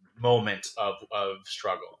moment of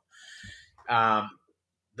struggle.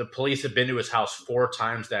 The police have been to his house 4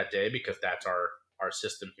 times that day because that's our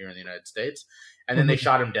system here in the United States. And then they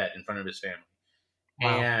shot him dead in front of his family.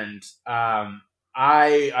 Wow. And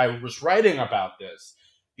I was writing about this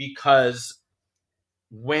because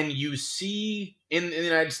when you see in the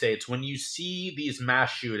United States, when you see these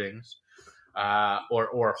mass shootings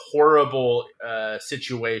or horrible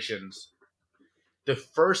situations, the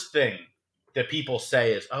first thing that people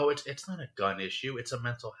say is, "Oh, it's not a gun issue; it's a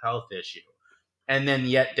mental health issue," and then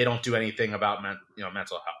yet they don't do anything about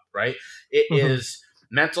mental health. Right? It is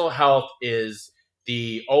mental health is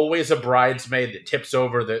always a bridesmaid that tips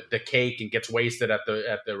over the cake and gets wasted at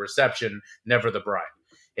the reception, never the bride.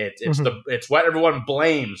 It's what everyone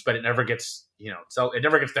blames, but it never gets it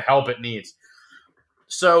never gets the help it needs.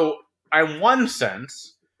 So, in one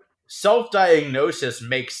sense, self-diagnosis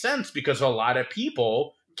makes sense because a lot of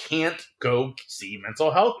people can't go see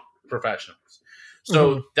mental health professionals.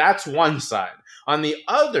 So that's one side. On the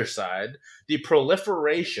other side, the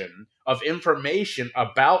proliferation of information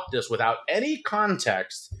about this without any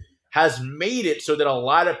context has made it so that a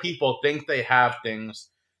lot of people think they have things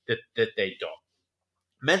that they don't.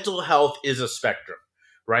 Mental health is a spectrum,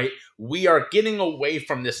 right? We are getting away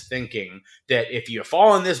from this thinking that if you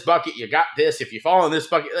fall in this bucket, you got this. If you fall in this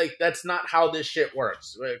bucket, like that's not how this shit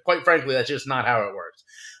works. Quite frankly, that's just not how it works.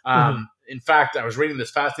 In fact, I was reading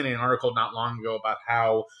this fascinating article not long ago about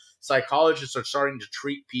how psychologists are starting to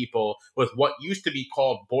treat people with what used to be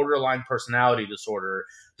called borderline personality disorder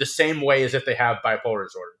the same way as if they have bipolar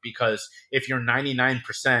disorder. Because if you're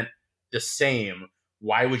 99% the same,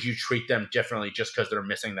 why would you treat them differently just because they're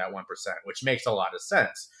missing that 1%, which makes a lot of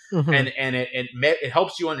sense. And it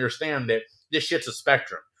helps you understand that this shit's a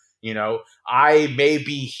spectrum. You know, I may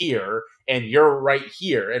be here and you're right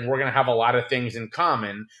here, and we're going to have a lot of things in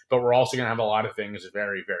common, but we're also going to have a lot of things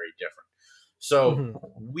very, very different. So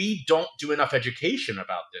we don't do enough education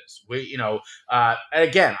about this.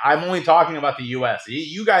 Again, I'm only talking about the U.S.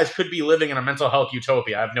 You guys could be living in a mental health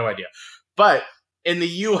utopia. I have no idea. But in the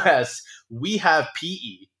U.S., we have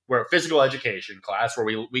PE, where physical education class, where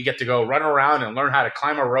we get to go run around and learn how to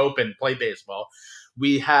climb a rope and play baseball.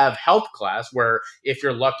 We have health class, where if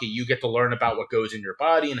you're lucky, you get to learn about what goes in your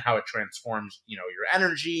body and how it transforms, your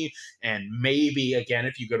energy. And maybe, again,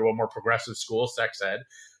 if you go to a more progressive school, sex ed,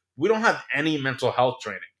 we don't have any mental health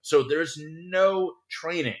training. So there's no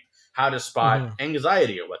training how to spot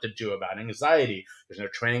anxiety or what to do about anxiety. There's no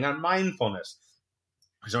training on mindfulness.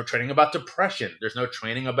 There's no training about depression. There's no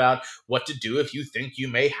training about what to do if you think you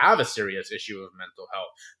may have a serious issue of mental health.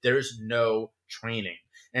 There's no training.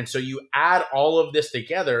 And so you add all of this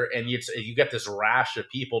together and you get this rash of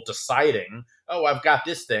people deciding, oh, I've got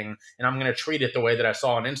this thing and I'm going to treat it the way that I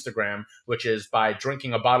saw on Instagram, which is by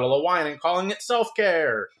drinking a bottle of wine and calling it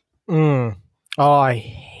self-care. Oh, I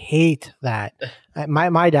hate that.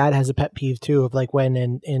 My dad has a pet peeve too of like when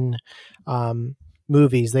in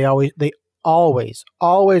movies, they always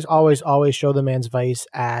show the man's vice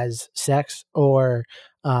as sex or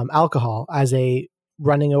alcohol as a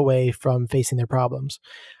running away from facing their problems.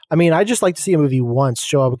 I mean, I just like to see a movie once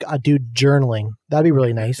show a dude journaling. That'd be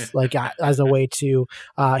really nice, like as a way to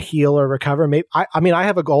heal or recover. Maybe I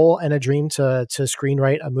have a goal and a dream to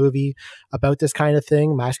screenwrite a movie about this kind of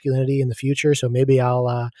thing, masculinity in the future. So maybe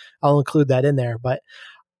I'll include that in there. But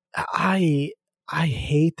I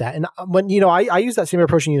hate that. And when I use that same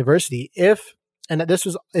approach in university. If and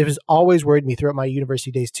it was always worried me throughout my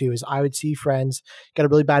university days too, is I would see friends get a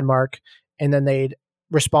really bad mark and then they'd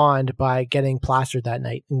respond by getting plastered that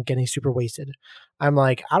night and getting super wasted. I'm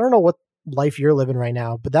like, I don't know what life you're living right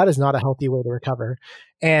now, but that is not a healthy way to recover.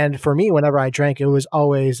 And for me, whenever I drank, it was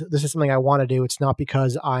always, this is something I want to do. It's not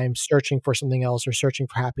because I'm searching for something else or searching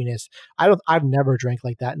for happiness. I've never drank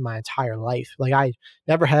like that in my entire life. Like I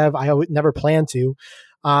never have, I would never plan to.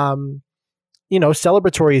 Celebratory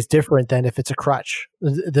is different than if it's a crutch.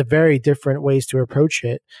 The very different ways to approach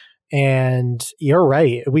it. And you're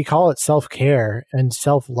right. We call it self-care and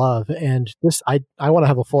self-love. And this, I want to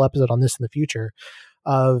have a full episode on this in the future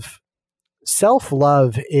of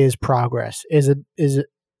self-love is progress, is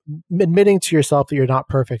admitting to yourself that you're not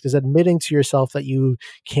perfect, is admitting to yourself that you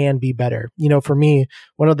can be better. For me,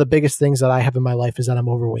 one of the biggest things that I have in my life is that I'm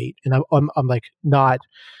overweight and I'm like not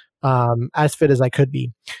as fit as I could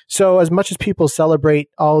be. So as much as people celebrate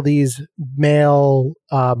all these male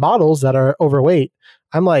models that are overweight,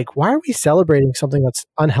 I'm like, why are we celebrating something that's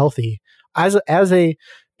unhealthy? As a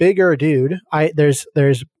bigger dude, there's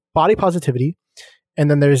body positivity, and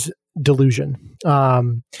then there's delusion.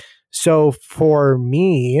 So for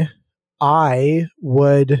me, I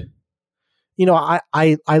would, I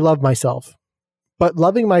love myself, but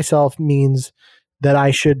loving myself means that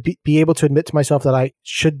I should be able to admit to myself that I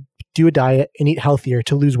should do a diet and eat healthier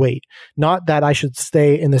to lose weight, not that I should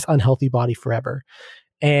stay in this unhealthy body forever.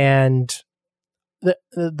 And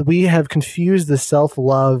we have confused the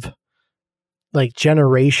self-love like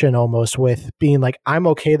generation almost with being like, I'm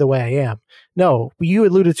okay the way I am. No, you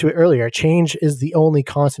alluded to it earlier. Change is the only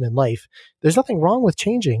constant in life. There's nothing wrong with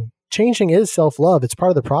changing. Changing is self-love. It's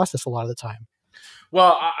part of the process a lot of the time.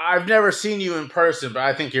 Well, I've never seen you in person, but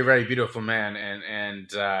I think you're a very beautiful man, and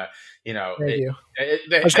Thank you. I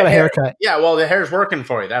just got a haircut. Yeah, well, the hair's working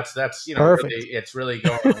for you. That's Perfect. really, it's really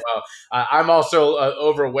going well. I'm also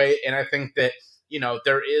overweight, and I think that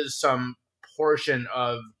there is some portion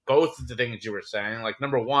of both of the things you were saying. Like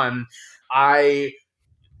number one, as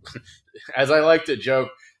I like to joke,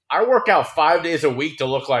 I work out 5 days a week to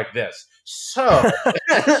look like this. So,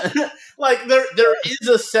 like there is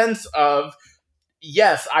a sense of,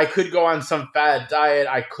 yes, I could go on some fad diet.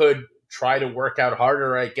 I could try to work out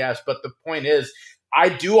harder, I guess. But the point is, I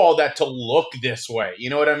do all that to look this way. You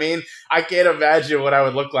know what I mean? I can't imagine what I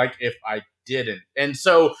would look like if I didn't. And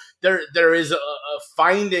so there is a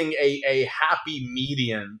finding a happy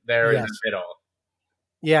median there in the middle.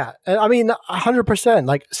 Yeah. I mean, 100%.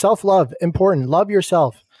 Like self-love, important. Love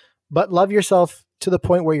yourself, but love yourself to the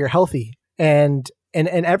point where you're healthy and in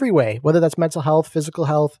every way, whether that's mental health, physical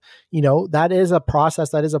health, that is a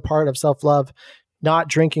process, that is a part of self-love, not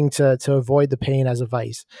drinking to avoid the pain as a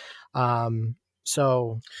vice.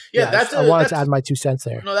 So I wanted to add my 2 cents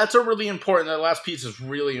there. No, that's a really important, that last piece is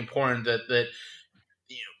really important, that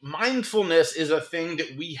mindfulness is a thing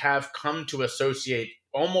that we have come to associate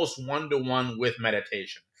almost one-to-one with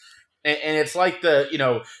meditation. And it's like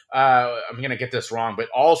I'm going to get this wrong, but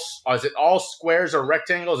is it all squares are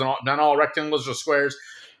rectangles and not all rectangles are squares?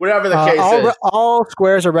 Whatever the case is. All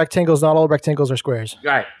squares are rectangles, not all rectangles are squares.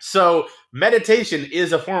 Right. So meditation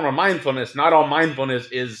is a form of mindfulness. Not all mindfulness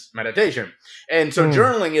is meditation. And so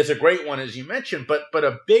journaling is a great one, as you mentioned, but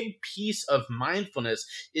a big piece of mindfulness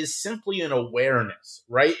is simply an awareness,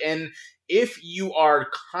 right? And if you are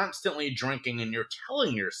constantly drinking and you're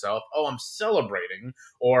telling yourself, oh, I'm celebrating,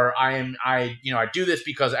 or I do this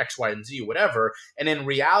because X, Y, and Z, whatever. And in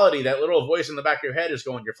reality, that little voice in the back of your head is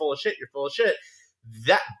going, you're full of shit. You're full of shit.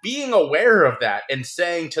 That being aware of that and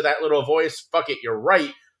saying to that little voice, fuck it, you're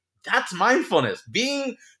right. That's mindfulness.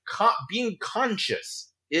 Being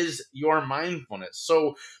conscious is your mindfulness.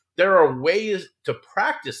 So there are ways to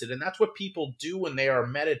practice it, and that's what people do when they are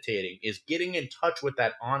meditating, is getting in touch with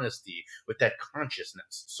that honesty, with that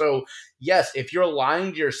consciousness. So yes, if you're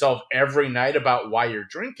lying to yourself every night about why you're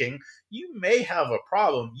drinking, you may have a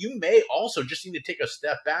problem. You may also just need to take a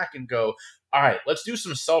step back and go, all right, let's do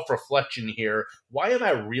some self-reflection here. Why am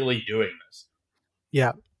I really doing this?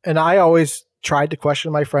 Yeah. And I always tried to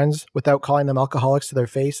question my friends without calling them alcoholics to their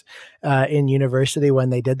face in university when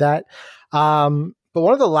they did that. But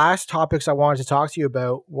one of the last topics I wanted to talk to you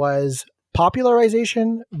about was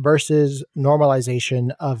popularization versus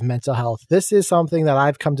normalization of mental health. This is something that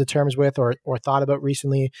I've come to terms with or thought about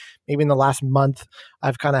recently. Maybe in the last month,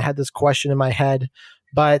 I've kind of had this question in my head,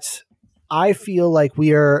 but I feel like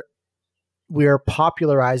we are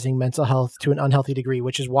popularizing mental health to an unhealthy degree,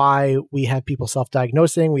 which is why we have people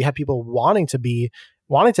self-diagnosing. We have people wanting to be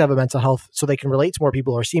wanting to have a mental health so they can relate to more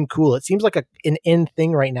people or seem cool. It seems like an in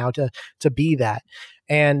thing right now to be that.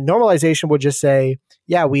 And normalization would just say,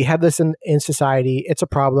 yeah, we have this in society. It's a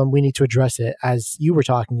problem. We need to address it, as you were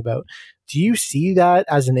talking about. Do you see that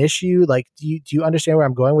as an issue? Like, do you understand where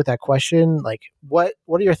I'm going with that question? Like, what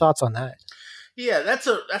are your thoughts on that? Yeah, that's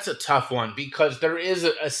a tough one, because there is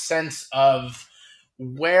a sense of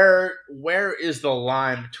where is the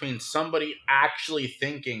line between somebody actually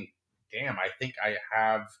thinking, damn, I think I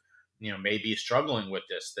have, maybe struggling with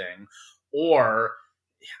this thing, or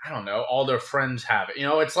I don't know, all their friends have it.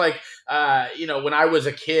 It's like, when I was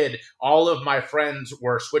a kid, all of my friends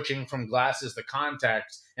were switching from glasses to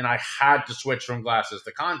contacts, and I had to switch from glasses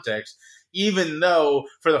to contacts, even though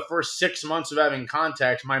for the first 6 months of having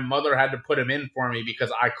contacts, my mother had to put them in for me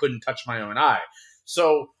because I couldn't touch my own eye.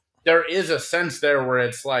 So there is a sense there where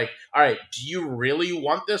it's like, all right, do you really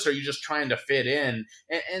want this, or are you just trying to fit in?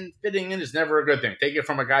 And fitting in is never a good thing. Take it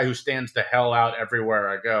from a guy who stands the hell out everywhere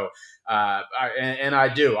I go. And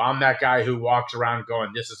I do. I'm that guy who walks around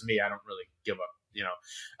going, this is me. I don't really give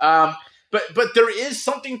up, But there is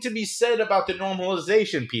something to be said about the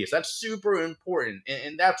normalization piece. That's super important.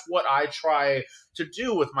 And that's what I try to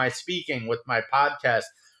do with my speaking, with my podcast.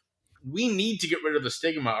 We need to get rid of the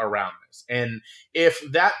stigma around this. And if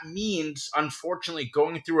that means, unfortunately,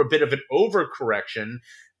 going through a bit of an overcorrection,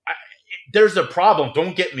 there's a problem.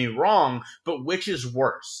 Don't get me wrong, but which is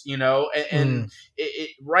worse, And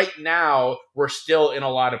right now, we're still in a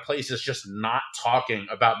lot of places just not talking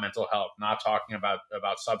about mental health, not talking about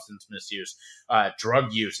substance misuse.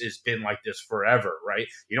 Drug use has been like this forever, right?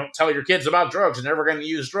 You don't tell your kids about drugs; they're never going to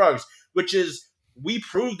use drugs, which is, we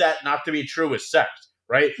proved that not to be true with sex.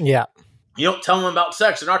 Right? Yeah. You don't tell them about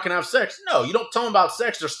sex, they're not going to have sex. No, you don't tell them about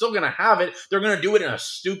sex, they're still going to have it. They're going to do it in a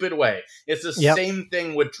stupid way. It's the same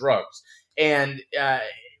thing with drugs. And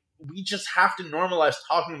we just have to normalize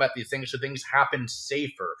talking about these things so things happen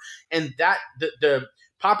safer. And that the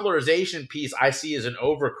popularization piece I see as an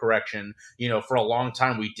overcorrection. For a long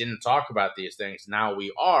time, we didn't talk about these things. Now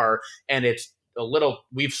we are. And it's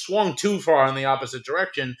we've swung too far in the opposite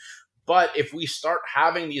direction. But if we start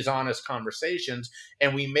having these honest conversations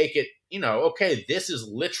and we make it, okay, this is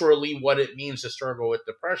literally what it means to struggle with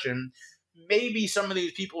depression, maybe some of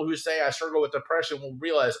these people who say I struggle with depression will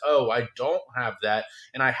realize, oh, I don't have that,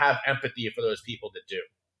 and I have empathy for those people that do.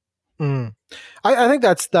 I think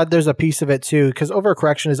that there's a piece of it too, because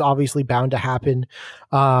overcorrection is obviously bound to happen.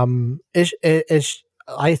 I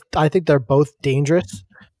think they're both dangerous,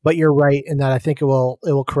 but you're right in that I think it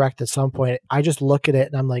will correct at some point. I just look at it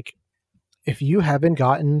and I'm like, if you haven't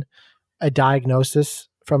gotten a diagnosis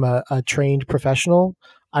from a trained professional,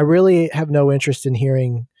 I really have no interest in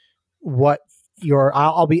hearing what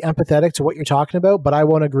I'll be empathetic to what you're talking about, but I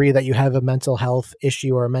won't agree that you have a mental health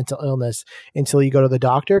issue or a mental illness until you go to the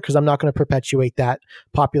doctor, because I'm not going to perpetuate that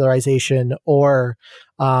popularization, or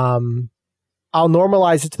I'll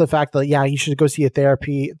normalize it to the fact that, yeah, you should go see a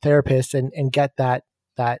therapist and get that,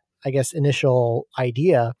 I guess, initial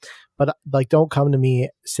idea. But like, don't come to me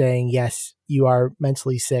saying, yes, you are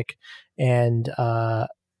mentally sick. And I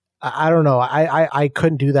don't know. I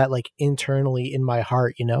couldn't do that like internally in my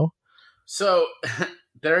heart, So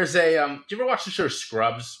there's a, do you ever watch the show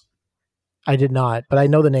Scrubs? I did not, but I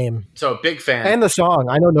know the name. So big fan. And the song.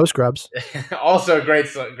 I know No Scrubs. Also a great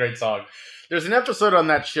song. There's an episode on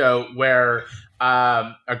that show where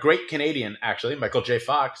a great Canadian, actually, Michael J.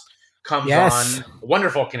 Fox, comes on,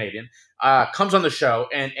 wonderful Canadian, comes on the show,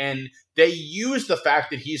 and they use the fact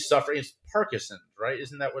that he's suffering. It's Parkinson's, right?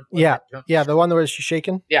 Isn't that what? Yeah, the one where she's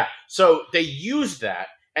shaking. Yeah. So they use that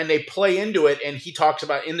and they play into it, and he talks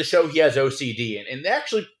about in the show he has OCD, and they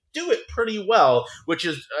actually do it pretty well, which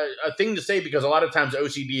is a thing to say because a lot of times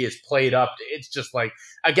OCD is played up. It's just like,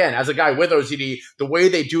 again, as a guy with OCD, the way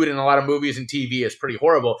they do it in a lot of movies and TV is pretty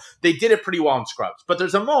horrible. They did it pretty well in Scrubs, but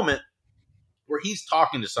there's a moment where he's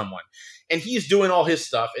talking to someone and he's doing all his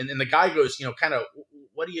stuff. And the guy goes, kind of,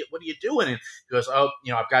 what are you doing? And he goes, oh,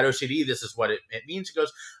 I've got OCD. This is what it means. He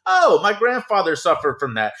goes, oh, my grandfather suffered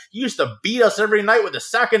from that. He used to beat us every night with a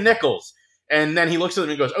sack of nickels. And then he looks at him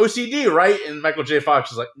and goes, OCD, right? And Michael J.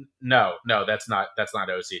 Fox is like, no, that's not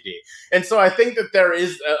OCD. And so I think that there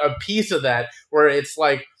is a piece of that where it's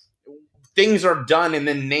like things are done in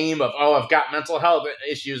the name of, oh, I've got mental health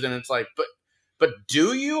issues. And it's like, but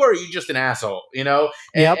do you, or are you just an asshole? Yep.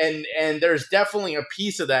 And there's definitely a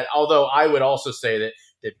piece of that. Although I would also say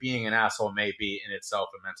that being an asshole may be in itself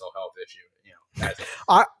a mental health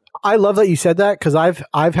issue. I love that you said that, because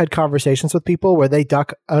I've had conversations with people where they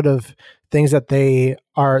duck out of ththey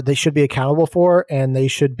should be accountable for, and they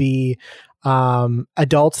should be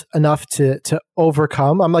adult enough to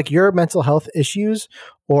overcome. I'm like, your mental health issues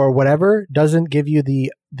or whatever doesn't give you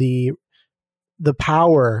the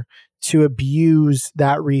power to abuse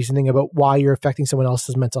that reasoning about why you're affecting someone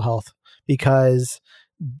else's mental health, because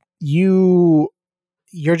you're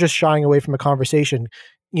just shying away from a conversation.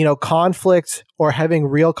 Conflict or having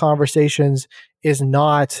real conversations is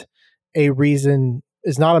not a reason,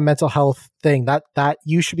 is not a mental health thing. That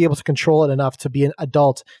you should be able to control it enough to be an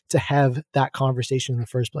adult to have that conversation in the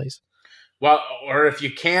first place. Well, or if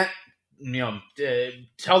you can't,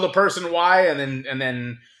 tell the person why, and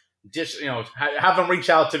then just have them reach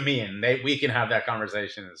out to me, and we can have that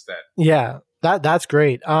conversation instead. Yeah, that's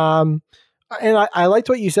great. And I liked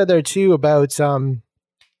what you said there too about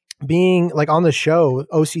being like on the show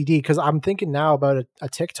OCD, because I'm thinking now about a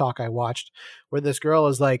TikTok I watched where this girl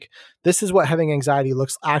is like, this is what having anxiety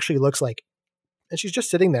actually looks like, and she's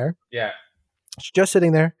just sitting there. Yeah, she's just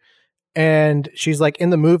sitting there, and she's like,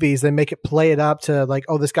 in the movies they make it play it up to like,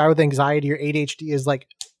 oh, this guy with anxiety or ADHD is like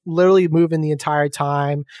literally moving the entire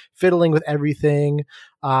time, fiddling with everything.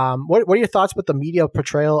 What are your thoughts about the media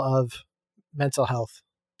portrayal of mental health?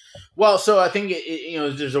 Well, so I think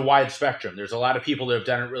there's a wide spectrum. There's a lot of people that have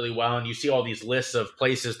done it really well, and you see all these lists of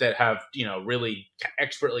places that have really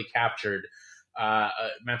expertly captured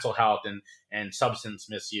mental health and substance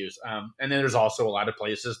misuse. And then there's also a lot of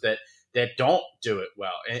places that don't do it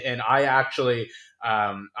well. And I actually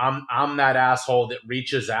I'm that asshole that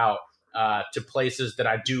reaches out to places that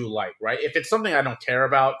I do like. Right? If it's something I don't care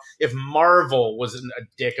about, if Marvel was a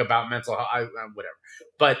dick about mental health, whatever.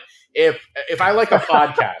 But if I like a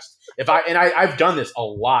podcast, I've done this a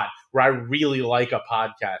lot where I really like a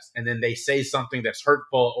podcast and then they say something that's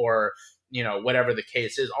hurtful or, whatever the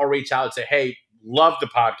case is, I'll reach out and say, hey, love the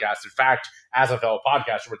podcast. In fact, as a fellow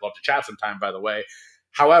podcaster, would love to chat sometime, by the way.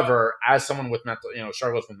 However, as someone with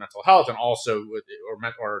struggles with mental health and also with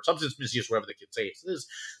or substance misuse, whatever the case is,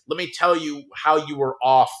 let me tell you how you were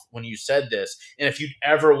off when you said this. And if you'd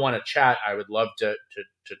ever want to chat, I would love to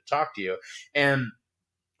talk to you. And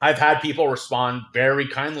I've had people respond very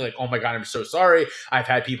kindly, like, oh my God, I'm so sorry. I've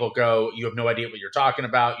had people go, you have no idea what you're talking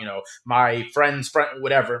about. My friend's friend,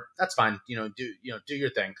 whatever. That's fine. Do your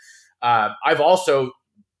thing. I've also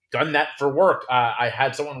done that for work. I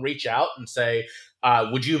had someone reach out and say,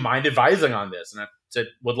 would you mind advising on this? And I said,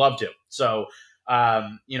 would love to. So,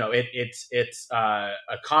 it's a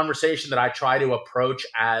conversation that I try to approach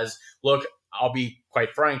as, look, I'll be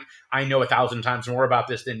quite frank, I know 1,000 times more about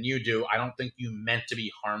this than you do. I don't think you meant to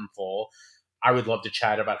be harmful. I would love to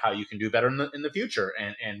chat about how you can do better in the future.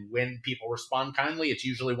 And when people respond kindly, it's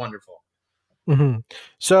usually wonderful. Mm-hmm.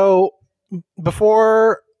 So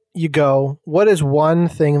before you go, what is one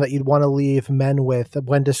thing that you'd want to leave men with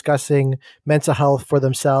when discussing mental health for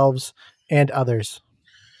themselves and others?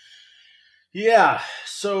 Yeah.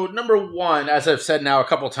 So number one, as I've said now a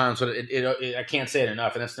couple of times, but I can't say it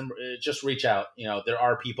enough, and that's just reach out. There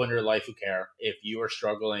are people in your life who care. If you are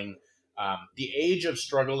struggling, the age of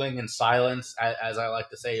struggling in silence, as I like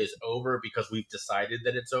to say, is over because we've decided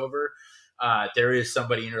that it's over. There is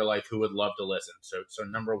somebody in your life who would love to listen. So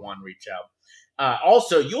number one, reach out.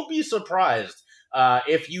 Also, you'll be surprised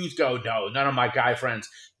if you go, no, none of my guy friends.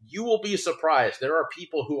 You will be surprised. There are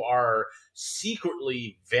people who are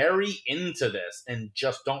secretly very into this and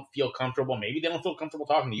just don't feel comfortable. Maybe they don't feel comfortable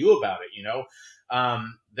talking to you about it.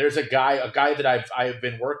 There's a guy that I've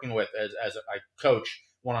been working with as I coach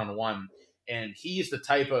one-on-one, and he's the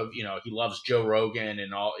type of, he loves Joe Rogan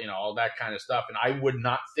and all that kind of stuff. And I would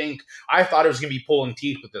not think, I thought it was going to be pulling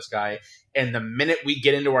teeth with this guy. And the minute we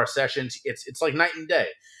get into our sessions, it's like night and day.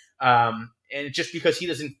 And just because he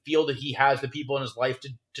doesn't feel that he has the people in his life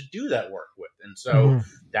to do that work with. And so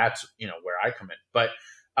that's, where I come in. But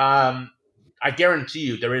I guarantee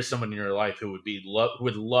you there is someone in your life who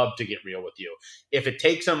would love to get real with you. If it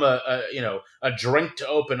takes them a drink to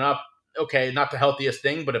open up, okay, not the healthiest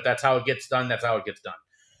thing, but if that's how it gets done, that's how it gets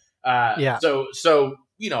done. Yeah. So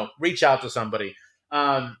reach out to somebody.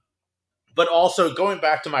 But also going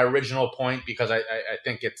back to my original point, because I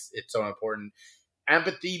think it's so important.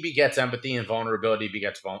 Empathy begets empathy and vulnerability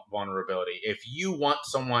begets vulnerability. If you want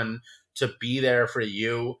someone to be there for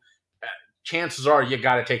you, chances are you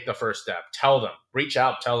got to take the first step. Tell them, reach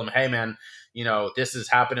out, tell them, hey man, this has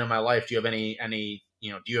happened in my life. Do you have any,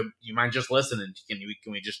 do you mind just listening? Can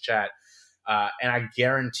we just chat? And I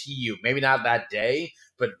guarantee you, maybe not that day,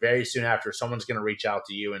 but very soon after, someone's going to reach out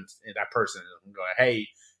to you and that person is going to go, hey,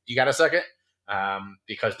 you got a second?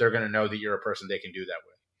 Because they're going to know that you're a person they can do that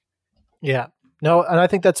with. Yeah. No, and I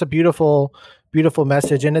think that's a beautiful, beautiful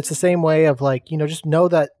message. And it's the same way of like, just know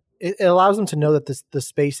that it allows them to know that the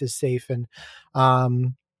space is safe. And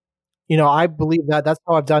I believe that that's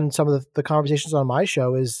how I've done some of the conversations on my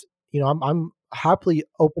show is, I'm happily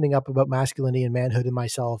opening up about masculinity and manhood in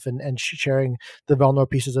myself and sharing the vulnerable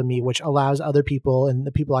pieces of me, which allows other people and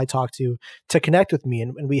the people I talk to connect with me.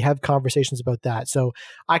 And we have conversations about that. So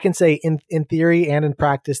I can say in theory and in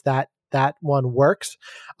practice that one works.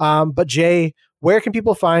 But Jay, where can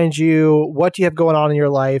people find you? What do you have going on in your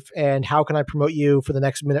life? And how can I promote you for the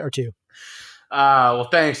next minute or two? Well,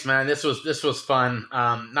 thanks, man. This was fun.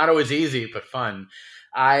 Not always easy, but fun.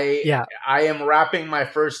 I am wrapping my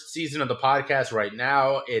first season of the podcast right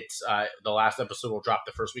now. It's the last episode will drop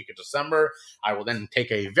the first week of December. I will then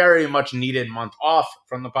take a very much needed month off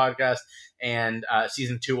from the podcast, and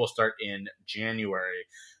season 2 will start in January.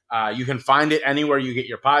 You can find it anywhere you get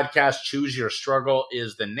your podcast. Choose Your Struggle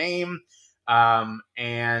is the name.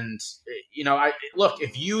 And look,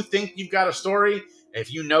 if you think you've got a story,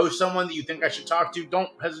 if you know someone that you think I should talk to, don't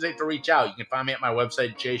hesitate to reach out. You can find me at my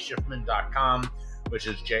website, jshifman.com, which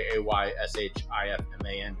is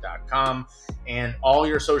JAYSHIFMAN.com. And all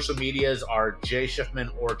your social medias are Jay Shifman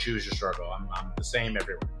or Choose Your Struggle. I'm the same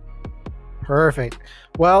everywhere. Perfect.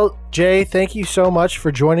 Well, Jay, thank you so much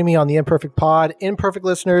for joining me on the Imperfect Pod. Imperfect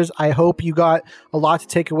listeners, I hope you got a lot to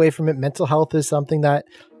take away from it. Mental health is something that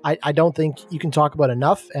I don't think you can talk about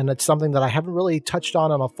enough, and it's something that I haven't really touched on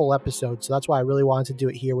a full episode. So that's why I really wanted to do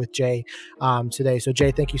it here with Jay today. So Jay,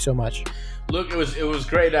 thank you so much. Luke, it was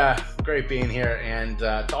great being here, and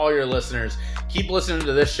to all your listeners, keep listening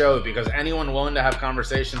to this show because anyone willing to have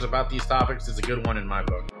conversations about these topics is a good one in my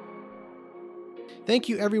book. Thank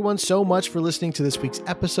you everyone so much for listening to this week's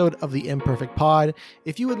episode of the Imperfect Pod.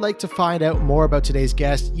 If you would like to find out more about today's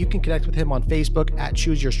guest, you can connect with him on Facebook at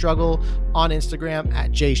Choose Your Struggle, on Instagram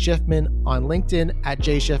at Jay Shifman, on LinkedIn at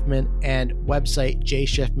Jay Shifman, and website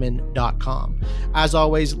jshifman.com. As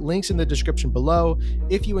always, links in the description below.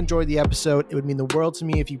 If you enjoyed the episode, it would mean the world to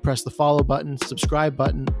me if you press the follow button, subscribe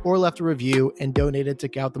button, or left a review and donated to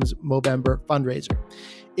Gautam's Movember fundraiser.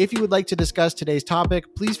 If you would like to discuss today's topic,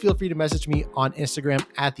 please feel free to message me on Instagram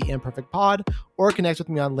at The Imperfect Pod, or connect with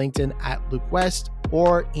me on LinkedIn at Luke West,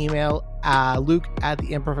 or email Luke at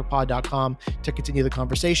theimperfectpod.com to continue the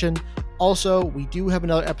conversation. Also, we do have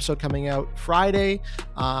another episode coming out Friday,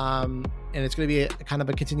 and it's going to be a kind of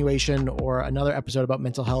a continuation or another episode about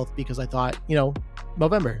mental health because I thought,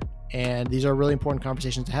 Movember, and these are really important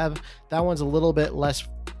conversations to have. That one's a little bit less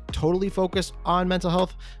totally focused on mental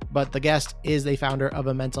health, but the guest is the founder of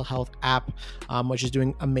a mental health app, which is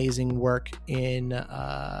doing amazing work in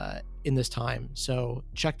this time. So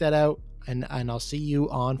check that out, and I'll see you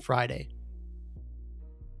on Friday.